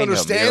to find them.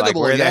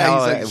 Understandable. Where the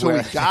hell? He's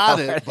like, so we got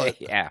it. But...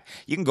 Yeah.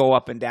 You can go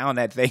up and down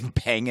that thing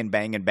banging.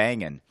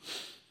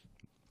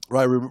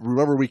 Right.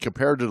 Remember, we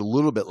compared it a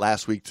little bit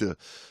last week to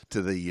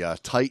the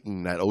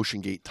Titan, that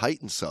Ocean Gate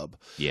Titan sub,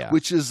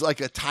 which is like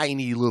a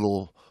tiny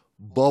little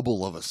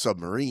bubble of a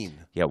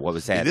submarine. Yeah, what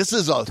was that? And this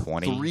is a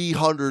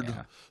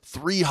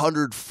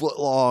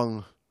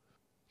 300-foot-long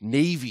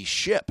Navy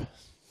ship.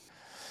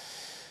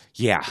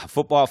 Yeah,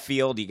 football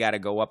field, you got to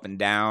go up and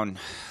down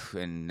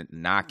and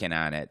knocking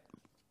on it,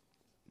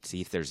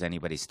 see if there's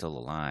anybody still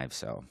alive.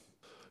 So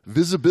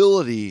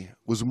visibility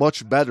was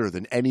much better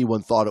than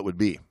anyone thought it would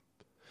be.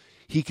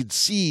 He could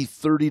see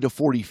 30 to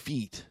 40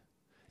 feet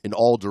in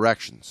all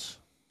directions.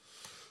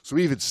 So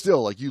even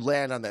still, like, you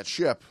land on that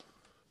ship,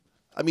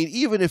 I mean,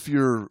 even if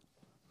you're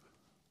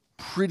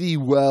pretty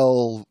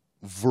well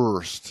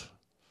versed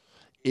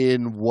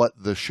in what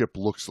the ship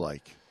looks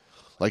like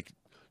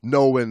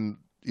knowing,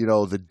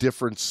 the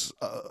difference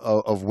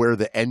of where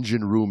the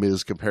engine room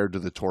is compared to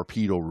the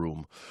torpedo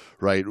room,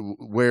 right?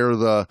 Where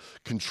the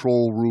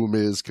control room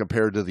is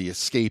compared to the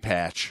escape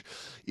hatch.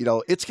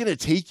 It's going to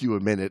take you a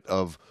minute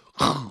of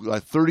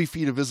 30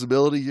 feet of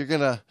visibility. You're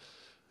going to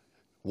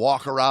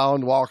walk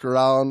around,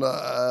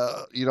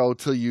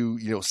 till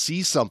you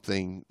see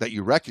something that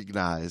you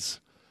recognize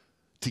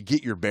to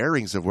get your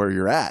bearings of where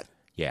you're at.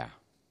 Yeah.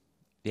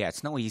 Yeah,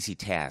 it's no easy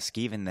task,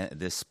 even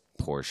this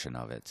portion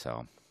of it,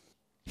 so...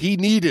 He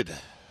needed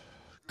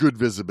good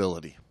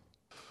visibility.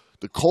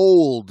 The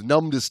cold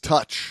numbed his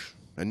touch,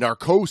 and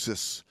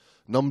narcosis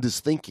numbed his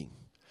thinking.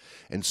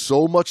 And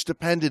so much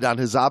depended on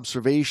his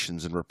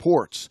observations and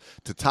reports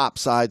to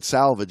topside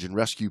salvage and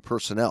rescue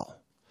personnel.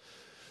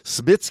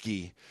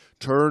 Sibitzky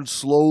turned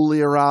slowly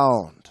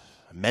around,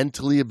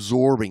 mentally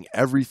absorbing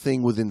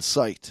everything within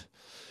sight.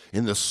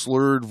 In the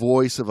slurred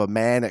voice of a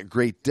man at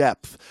great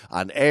depth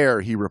on air,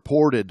 he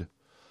reported,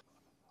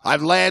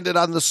 "I've landed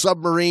on the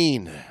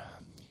submarine,"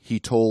 he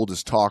told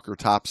his talker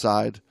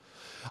topside.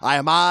 "I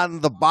am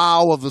on the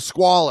bow of the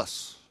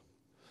Squalus."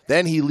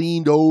 Then he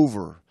leaned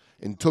over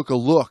and took a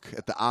look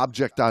at the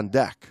object on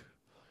deck.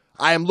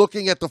 "I am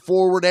looking at the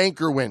forward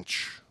anchor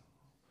winch."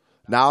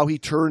 Now he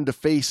turned to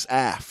face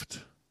aft.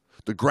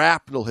 The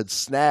grapnel had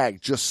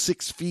snagged just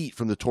 6 feet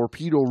from the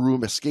torpedo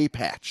room escape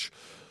hatch,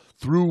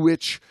 through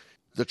which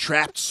the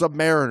trapped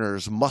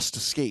submariners must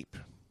escape.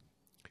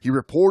 He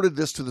reported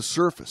this to the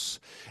surface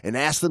and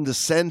asked them to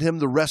send him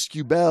the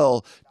rescue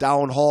bell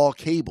downhaul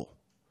cable.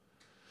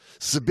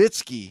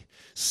 Sibitzky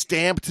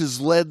stamped his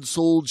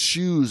lead-soled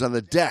shoes on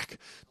the deck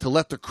to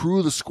let the crew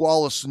of the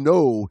Squalus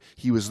know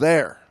he was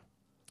there.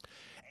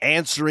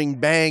 Answering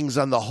bangs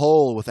on the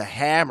hull with a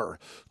hammer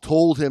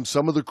told him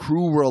some of the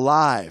crew were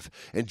alive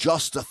and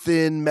just a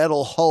thin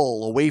metal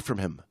hull away from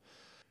him.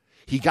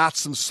 He got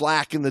some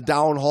slack in the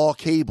downhaul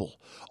cable,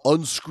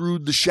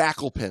 unscrewed the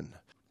shackle pin,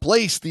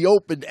 placed the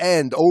open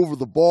end over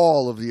the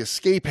ball of the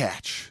escape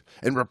hatch,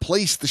 and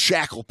replaced the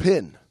shackle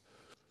pin,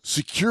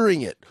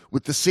 securing it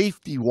with the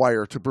safety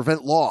wire to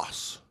prevent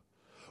loss.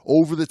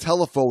 Over the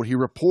telephone, he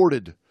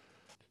reported,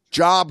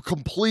 "Job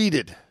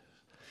completed."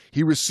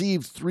 He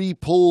received 3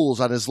 pulls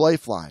on his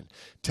lifeline,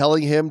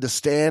 telling him to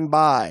stand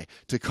by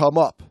to come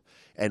up,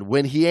 and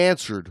when he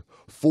answered,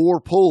 4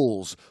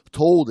 pulls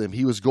told him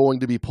he was going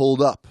to be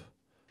pulled up.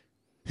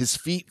 His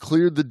feet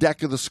cleared the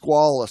deck of the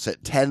Squalus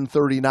at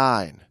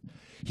 10:39.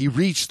 He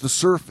reached the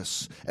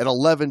surface at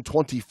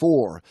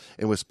 11:24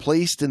 and was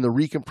placed in the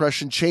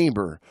recompression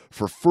chamber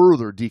for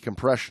further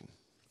decompression.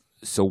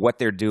 So what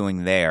they're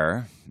doing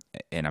there,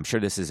 and I'm sure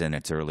this is in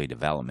its early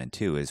development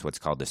too, is what's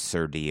called the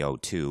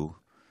SURDO2,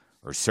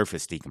 or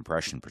surface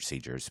decompression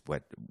procedures,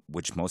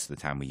 which most of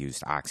the time we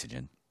used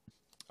oxygen.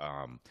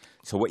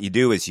 So what you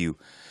do is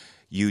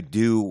you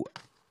do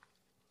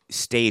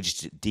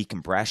staged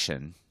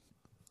decompression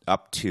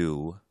up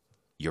to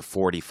your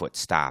 40-foot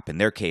stop. In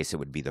their case, it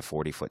would be the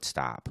 40-foot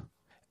stop.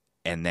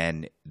 And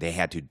then they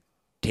had to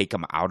take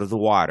them out of the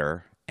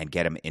water and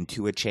get them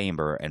into a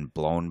chamber and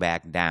blown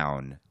back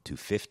down to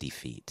 50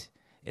 feet.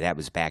 That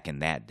was back in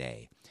that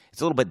day.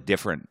 It's a little bit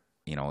different,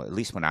 at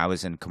least when I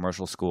was in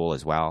commercial school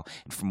as well.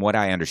 And from what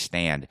I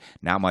understand,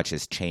 not much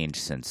has changed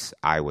since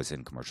I was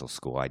in commercial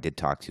school. I did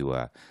talk to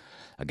a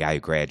guy who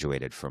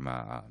graduated from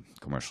a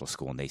commercial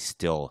school, and they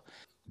still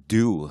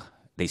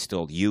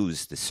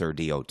use the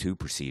SURDO2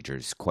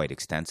 procedures quite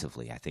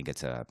extensively. I think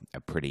it's a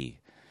pretty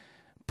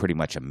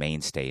much a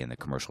mainstay in the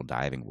commercial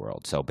diving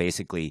world. So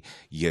basically,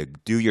 you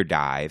do your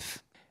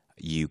dive,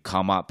 you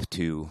come up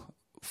to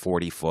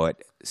 40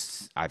 foot.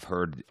 I've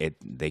heard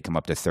they come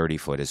up to 30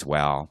 foot as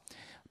well.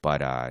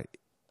 But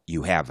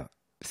you have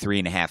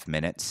 3.5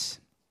 minutes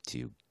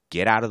to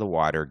get out of the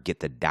water, get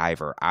the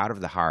diver out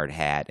of the hard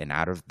hat and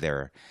out of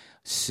their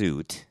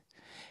suit,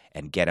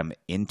 and get them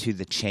into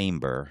the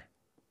chamber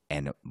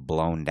and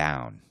blown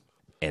down.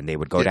 And they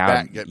would go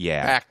back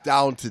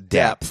down to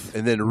depth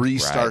and then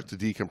restart the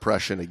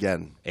decompression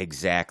again.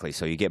 Exactly.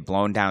 So you get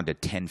blown down to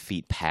 10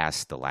 feet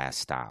past the last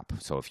stop.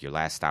 So if your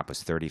last stop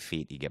was 30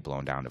 feet, you get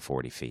blown down to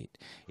 40 feet.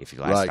 If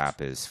your last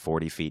stop is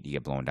 40 feet, you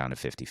get blown down to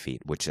 50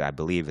 feet, which I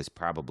believe is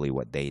probably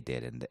what they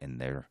did in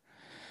their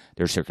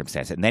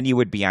circumstance. And then you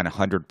would be on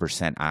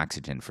 100%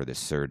 oxygen for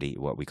the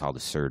what we call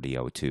the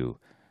SURDO2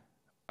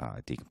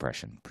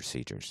 decompression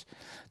procedures.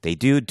 They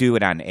do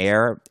it on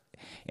air,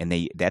 and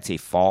that's a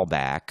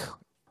fallback.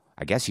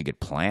 I guess you could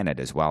plan it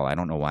as well. I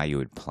don't know why you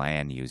would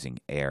plan using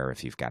air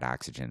if you've got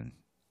oxygen.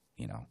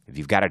 If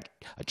you've got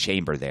a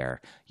chamber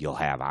there, you'll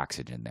have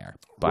oxygen there.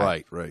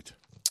 But, right.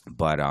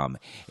 But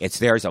it's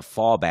there as a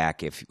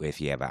fallback if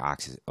you have an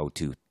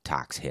O2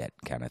 tox hit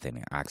kind of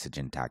thing,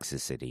 oxygen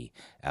toxicity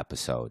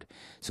episode.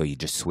 So you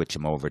just switch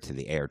them over to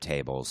the air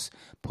tables,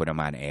 put them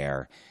on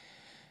air,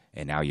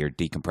 and now your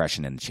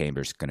decompression in the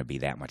chamber is going to be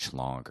that much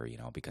longer,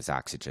 because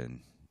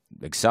oxygen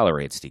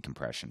accelerates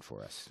decompression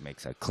for us,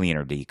 makes a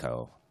cleaner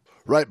deco.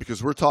 Right,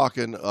 because we're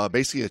talking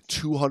basically a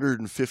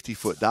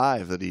 250-foot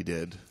dive that he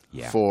did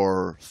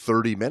for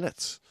 30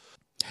 minutes.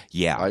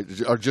 Yeah. Right?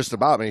 Or just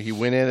about. I mean, he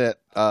went in at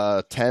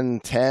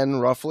 10:10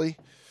 roughly,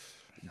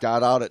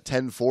 got out at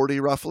 10:40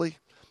 roughly.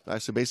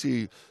 So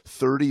basically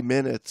 30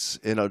 minutes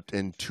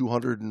in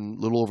 200 and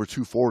little over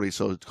 240,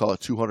 so call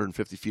it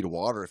 250 feet of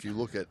water. If you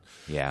look at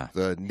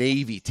the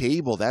Navy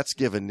table, that's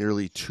given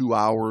nearly 2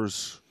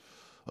 hours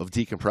of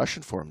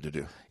decompression for him to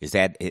do. Is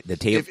that the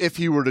table? If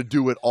he were to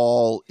do it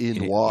all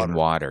in water. In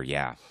water,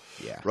 yeah.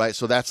 Right,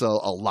 so that's a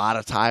lot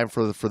of time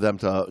for them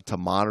to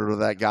monitor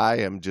that guy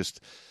and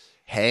just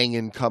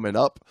hanging coming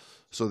up.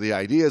 So the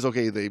idea is,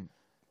 okay, they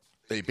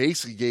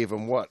basically gave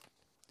him what?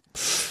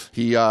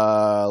 He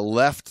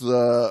left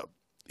the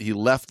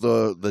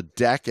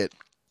deck at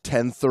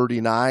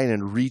 10:39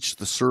 and reached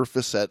the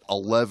surface at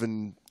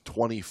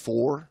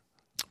 11:24.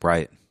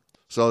 Right.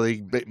 So they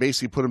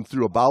basically put him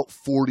through about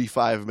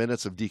 45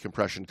 minutes of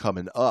decompression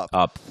coming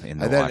up. In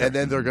the water. And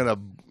then they're going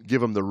to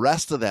give him the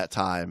rest of that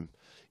time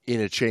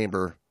in a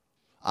chamber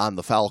on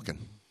the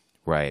Falcon.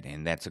 Right,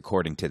 and that's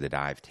according to the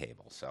dive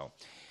table. So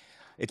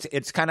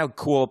it's kind of a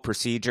cool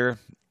procedure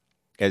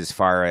as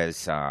far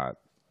as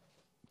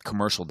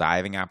commercial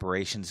diving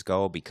operations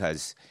go,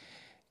 because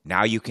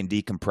now you can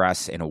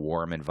decompress in a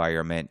warm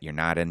environment. You're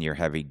not in your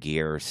heavy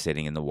gear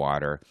sitting in the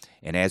water.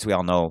 And as we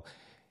all know,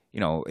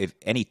 if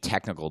any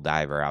technical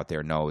diver out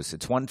there knows,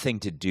 it's one thing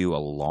to do a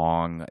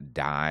long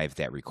dive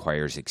that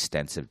requires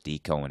extensive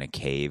deco in a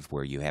cave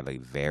where you have a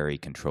very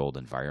controlled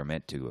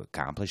environment to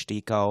accomplish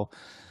deco.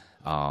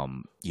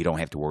 You don't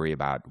have to worry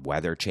about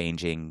weather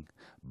changing.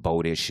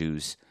 boat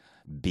issues,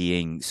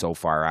 being so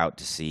far out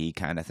to sea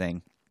kind of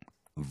thing,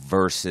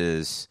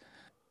 versus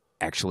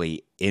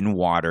actually in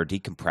water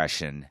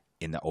decompression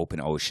in the open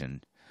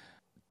ocean.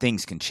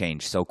 Things can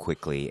change so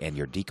quickly, and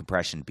your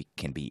decompression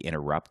can be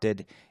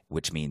interrupted,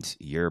 which means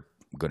you're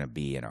going to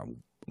be in a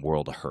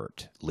world of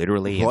hurt,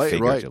 literally and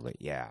figuratively.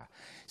 Right. Yeah.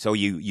 So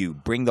you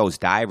bring those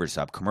divers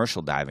up,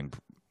 commercial diving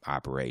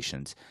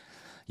operations,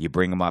 you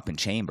bring them up in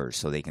chambers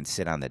so they can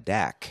sit on the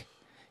deck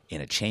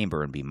in a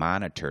chamber and be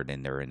monitored,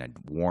 and they're in a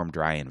warm,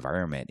 dry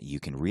environment. You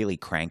can really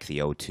crank the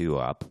O2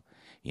 up,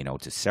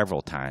 to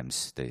several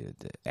times the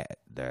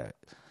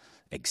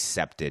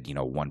accepted,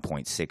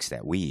 1.6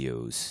 that we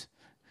use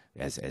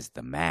as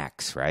the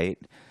max, right?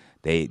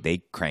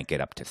 They crank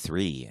it up to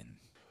 3 and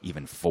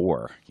even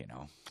 4,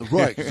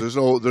 Right, because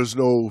there's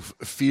no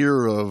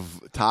fear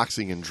of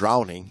toxing and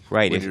drowning,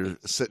 right, when you're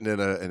sitting in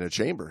a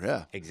chamber.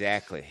 Yeah,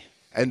 exactly.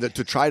 And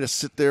to try to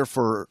sit there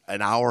for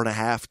an hour and a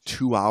half,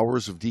 2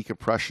 hours of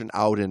decompression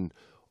out in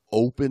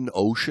open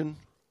ocean,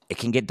 it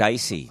can get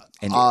dicey.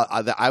 And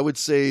I would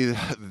say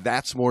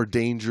that's more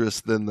dangerous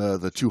than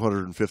the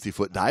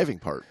 250-foot diving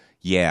part.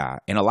 Yeah,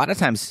 and a lot of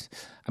times,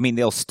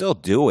 they'll still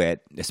do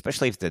it,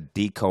 especially if the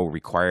deco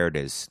required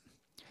is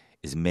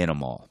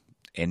minimal.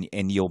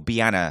 And you'll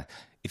be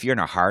if you're in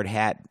a hard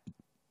hat,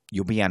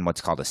 you'll be on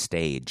what's called a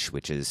stage,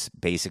 which is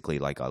basically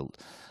like a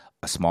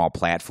small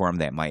platform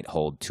that might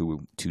hold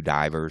two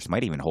divers,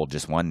 might even hold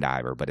just one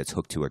diver, but it's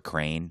hooked to a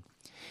crane,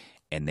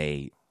 and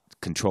they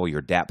control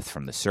your depth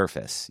from the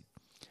surface.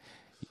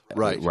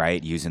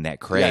 Right, using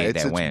that crane,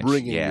 that winch.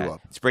 Bringing you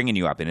up. It's bringing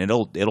you up, and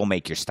it'll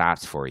make your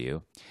stops for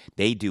you.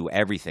 They do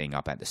everything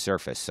up at the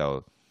surface,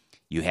 so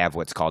you have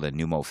what's called a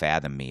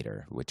pneumofathom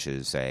meter, which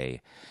is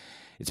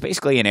it's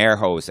basically an air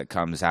hose that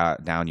comes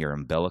out down your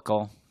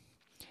umbilical,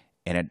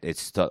 and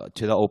it's to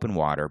the open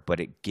water, but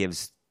it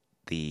gives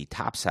the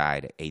top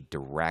side a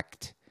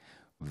direct,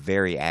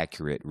 very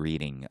accurate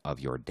reading of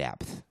your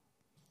depth.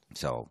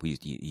 So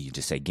you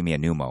just say, give me a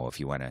pneumo if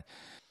you want to.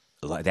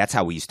 That's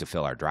how we used to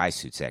fill our dry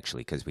suits,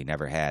 actually, because we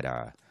never had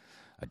a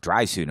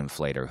dry suit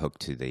inflator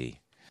hooked to the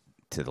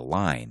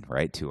line,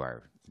 right, to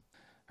our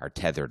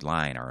tethered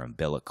line, our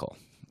umbilical.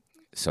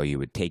 So you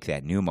would take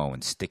that pneumo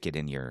and stick it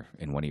in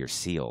one of your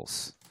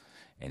seals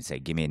and say,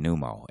 give me a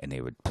pneumo, and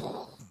they would.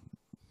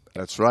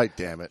 That's right,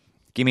 damn it.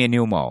 Give me a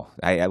pneumo.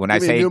 Give me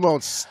a pneumo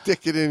and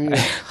stick it in your.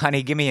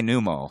 Honey, give me a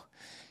pneumo.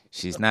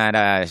 She's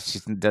not. She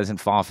doesn't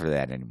fall for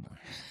that anymore.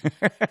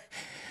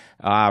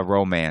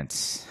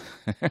 Romance.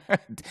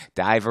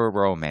 Diver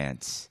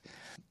romance.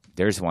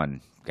 There's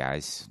one,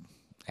 guys.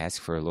 Ask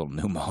for a little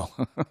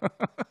pneumo.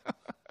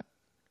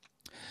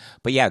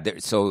 But yeah,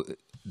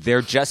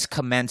 they're just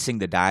commencing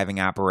the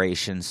diving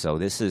operation. So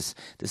this is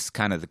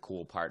kind of the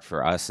cool part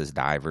for us as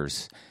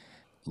divers,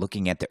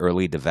 looking at the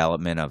early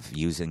development of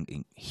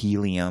using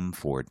helium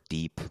for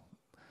deep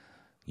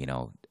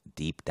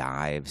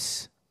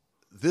dives.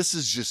 This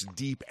is just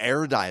deep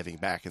air diving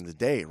back in the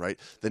day, right?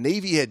 The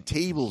Navy had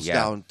tables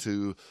down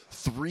to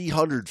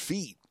 300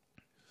 feet.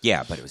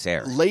 Yeah, but it was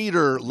air.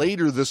 Later,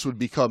 this would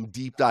become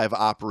deep dive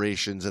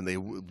operations, and they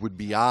would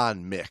be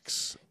on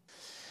mix.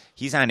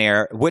 He's on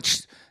air,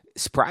 which,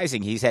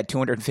 surprising, he's at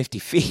 250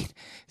 feet,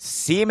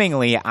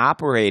 seemingly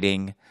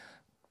operating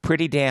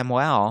pretty damn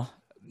well,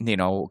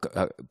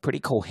 pretty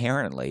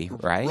coherently,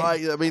 right?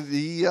 Right.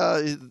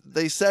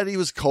 They said he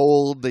was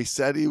cold. They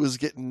said he was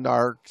getting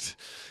narked,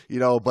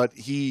 but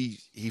he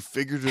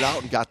figured it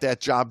out and got that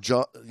job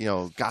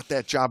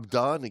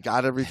done and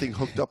got everything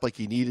hooked up like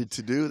he needed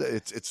to do.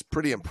 It's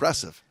pretty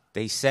impressive.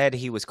 They said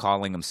he was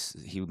calling him.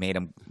 He made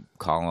him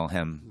call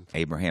him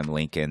Abraham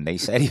Lincoln. They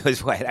said he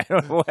was what? I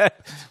don't know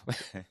what.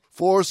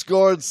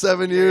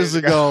 7 years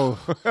ago,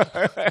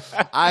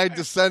 I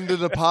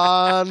descended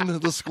upon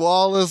the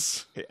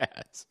Squalus.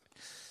 Yes.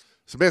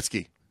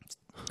 Sibitzky.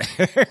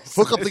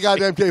 Hook up the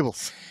goddamn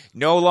cables.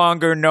 No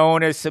longer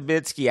known as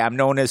Sibitzky. I'm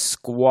known as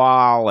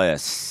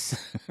Squalus.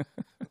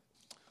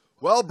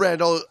 Well,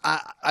 Brando,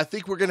 I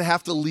think we're going to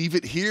have to leave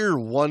it here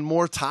one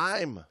more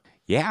time.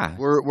 Yeah.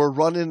 We're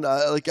running,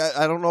 I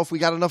don't know if we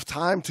got enough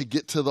time to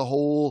get to the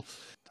whole,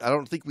 I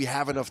don't think we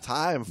have enough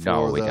time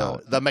for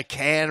the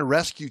McCann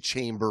rescue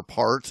chamber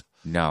part.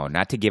 No,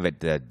 not to give it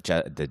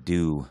the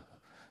due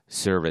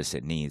service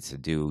it needs, the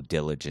due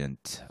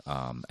diligent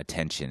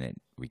attention it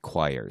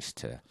requires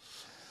to.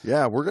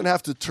 Yeah, we're going to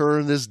have to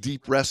turn this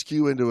deep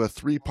rescue into a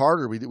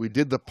 3-parter. We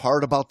did the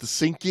part about the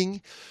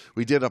sinking.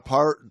 We did a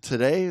part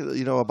today,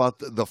 about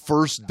the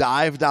first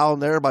dive down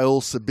there by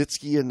old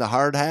Sibitzky and the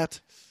hard hat.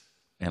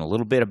 And a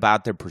little bit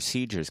about their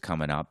procedures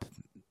coming up.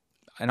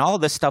 And all of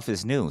this stuff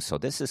is new, so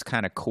this is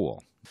kind of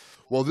cool.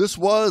 Well, this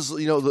was,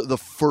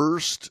 the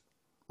first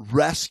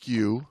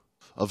rescue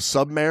of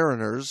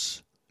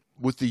submariners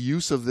with the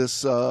use of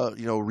this,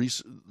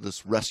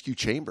 this rescue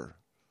chamber.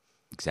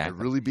 Exactly.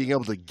 And really being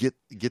able to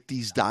get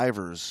these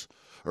divers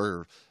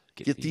or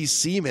get these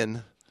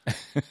seamen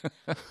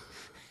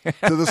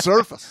to the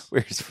surface.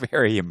 We're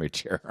very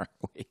immature, aren't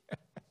we?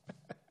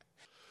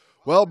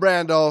 Well,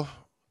 Brando,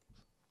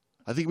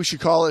 I think we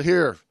should call it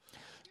here.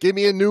 Give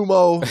me a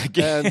pneumo,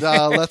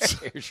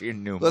 and Here's your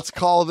pneumo. let's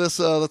call this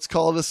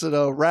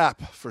a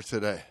wrap for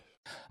today.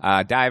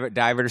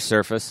 Diver to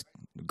surface.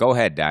 Go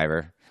ahead,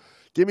 diver.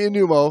 Give me a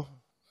pneumo.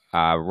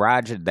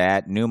 Roger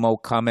that.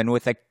 Pneumo coming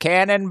with a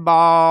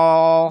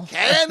cannonball.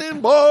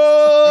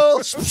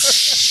 Cannonball!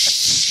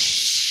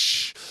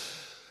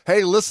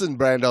 Hey, listen,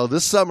 Brando,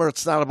 this summer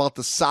it's not about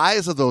the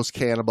size of those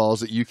cannonballs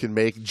that you can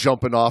make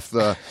jumping off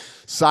the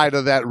side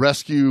of that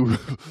rescue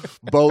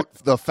boat,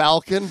 the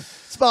Falcon.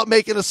 It's about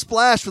making a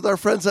splash with our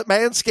friends at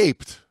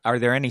Manscaped. Are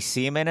there any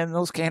seamen in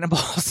those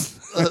cannonballs?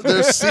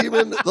 There's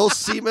seamen. Those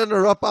seamen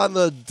are up on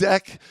the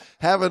deck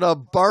having a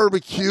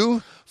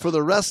barbecue for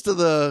the rest of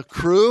the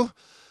crew.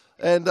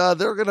 And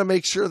they're going to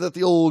make sure that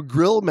the old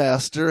grill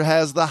master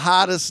has the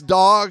hottest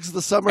dogs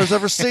the summer's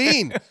ever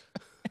seen.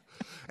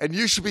 And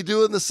you should be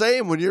doing the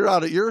same when you're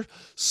out at your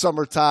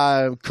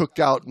summertime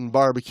cookout and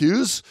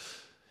barbecues.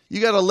 You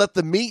got to let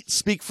the meat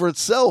speak for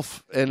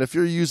itself. And if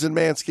you're using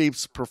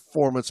Manscaped's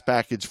Performance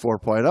Package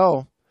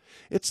 4.0,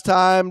 it's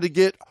time to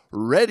get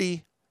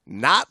ready,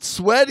 not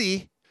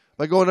sweaty,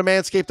 by going to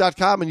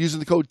manscaped.com and using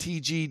the code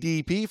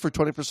TGDP for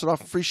 20%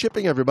 off and free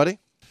shipping, everybody.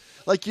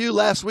 Like you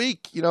last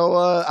week,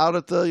 out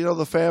at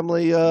the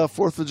family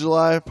 4th of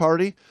July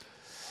party,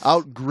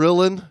 out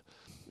grilling.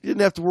 You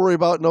didn't have to worry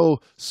about no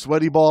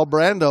sweaty ball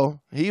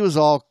Brando. He was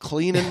all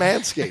clean and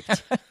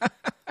Manscaped.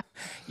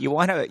 You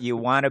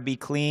wanna be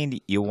clean.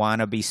 You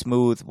wanna be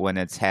smooth when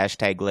it's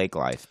 #Lake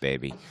Life,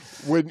 baby.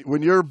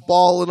 When you're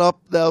balling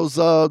up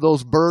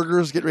those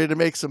burgers, getting ready to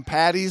make some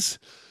patties,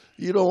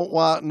 you don't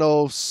want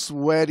no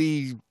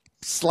sweaty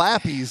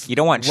slappies. You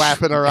don't want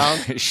whapping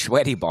around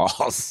sweaty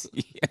balls.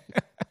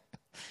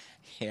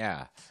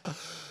 Yeah.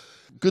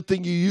 Good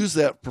thing you use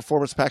that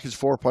Performance Package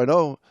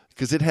 4.0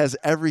 because it has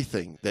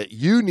everything that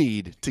you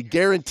need to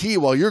guarantee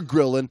while you're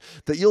grilling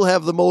that you'll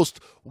have the most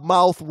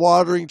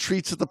mouth-watering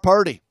treats at the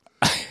party.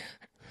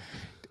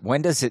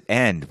 When does it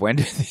end? When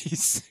do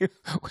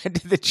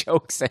the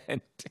jokes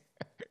end?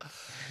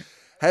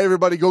 Hey,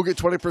 everybody, go get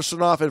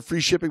 20% off and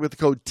free shipping with the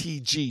code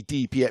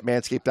TGDP at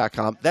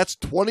manscaped.com. That's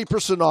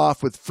 20%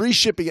 off with free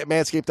shipping at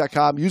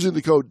manscaped.com using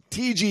the code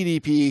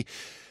TGDP.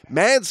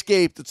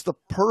 Manscaped, it's the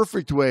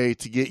perfect way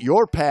to get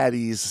your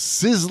patties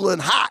sizzling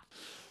hot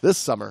this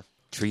summer.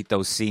 Treat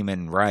those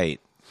seamen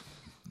right.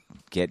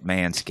 Get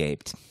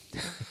Manscaped.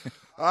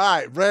 All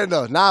right,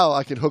 Brando, now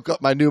I can hook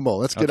up my pneumo.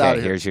 Let's get out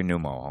of here. Here's your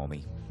pneumo,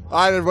 homie. All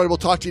right, everybody, we'll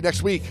talk to you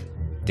next week.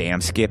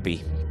 Damn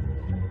Skippy.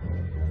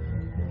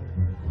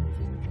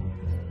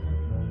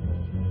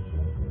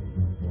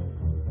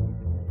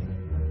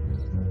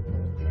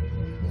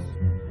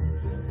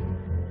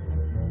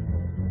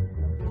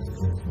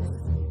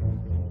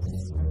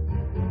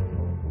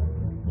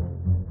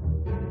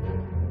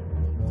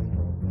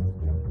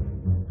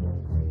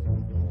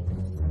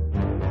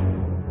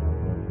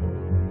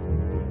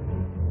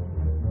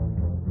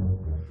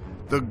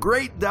 The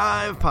Great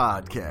Dive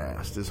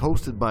Podcast is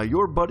hosted by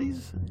your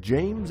buddies,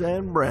 James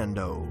and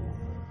Brando.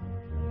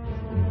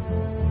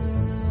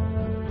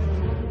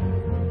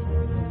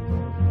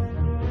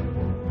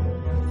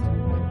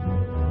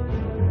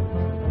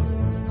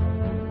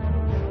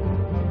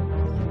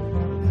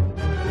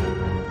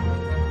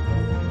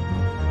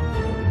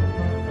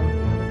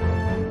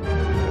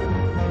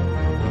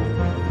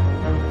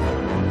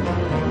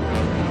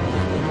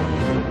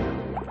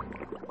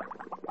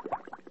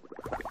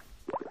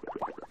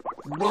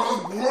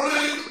 What?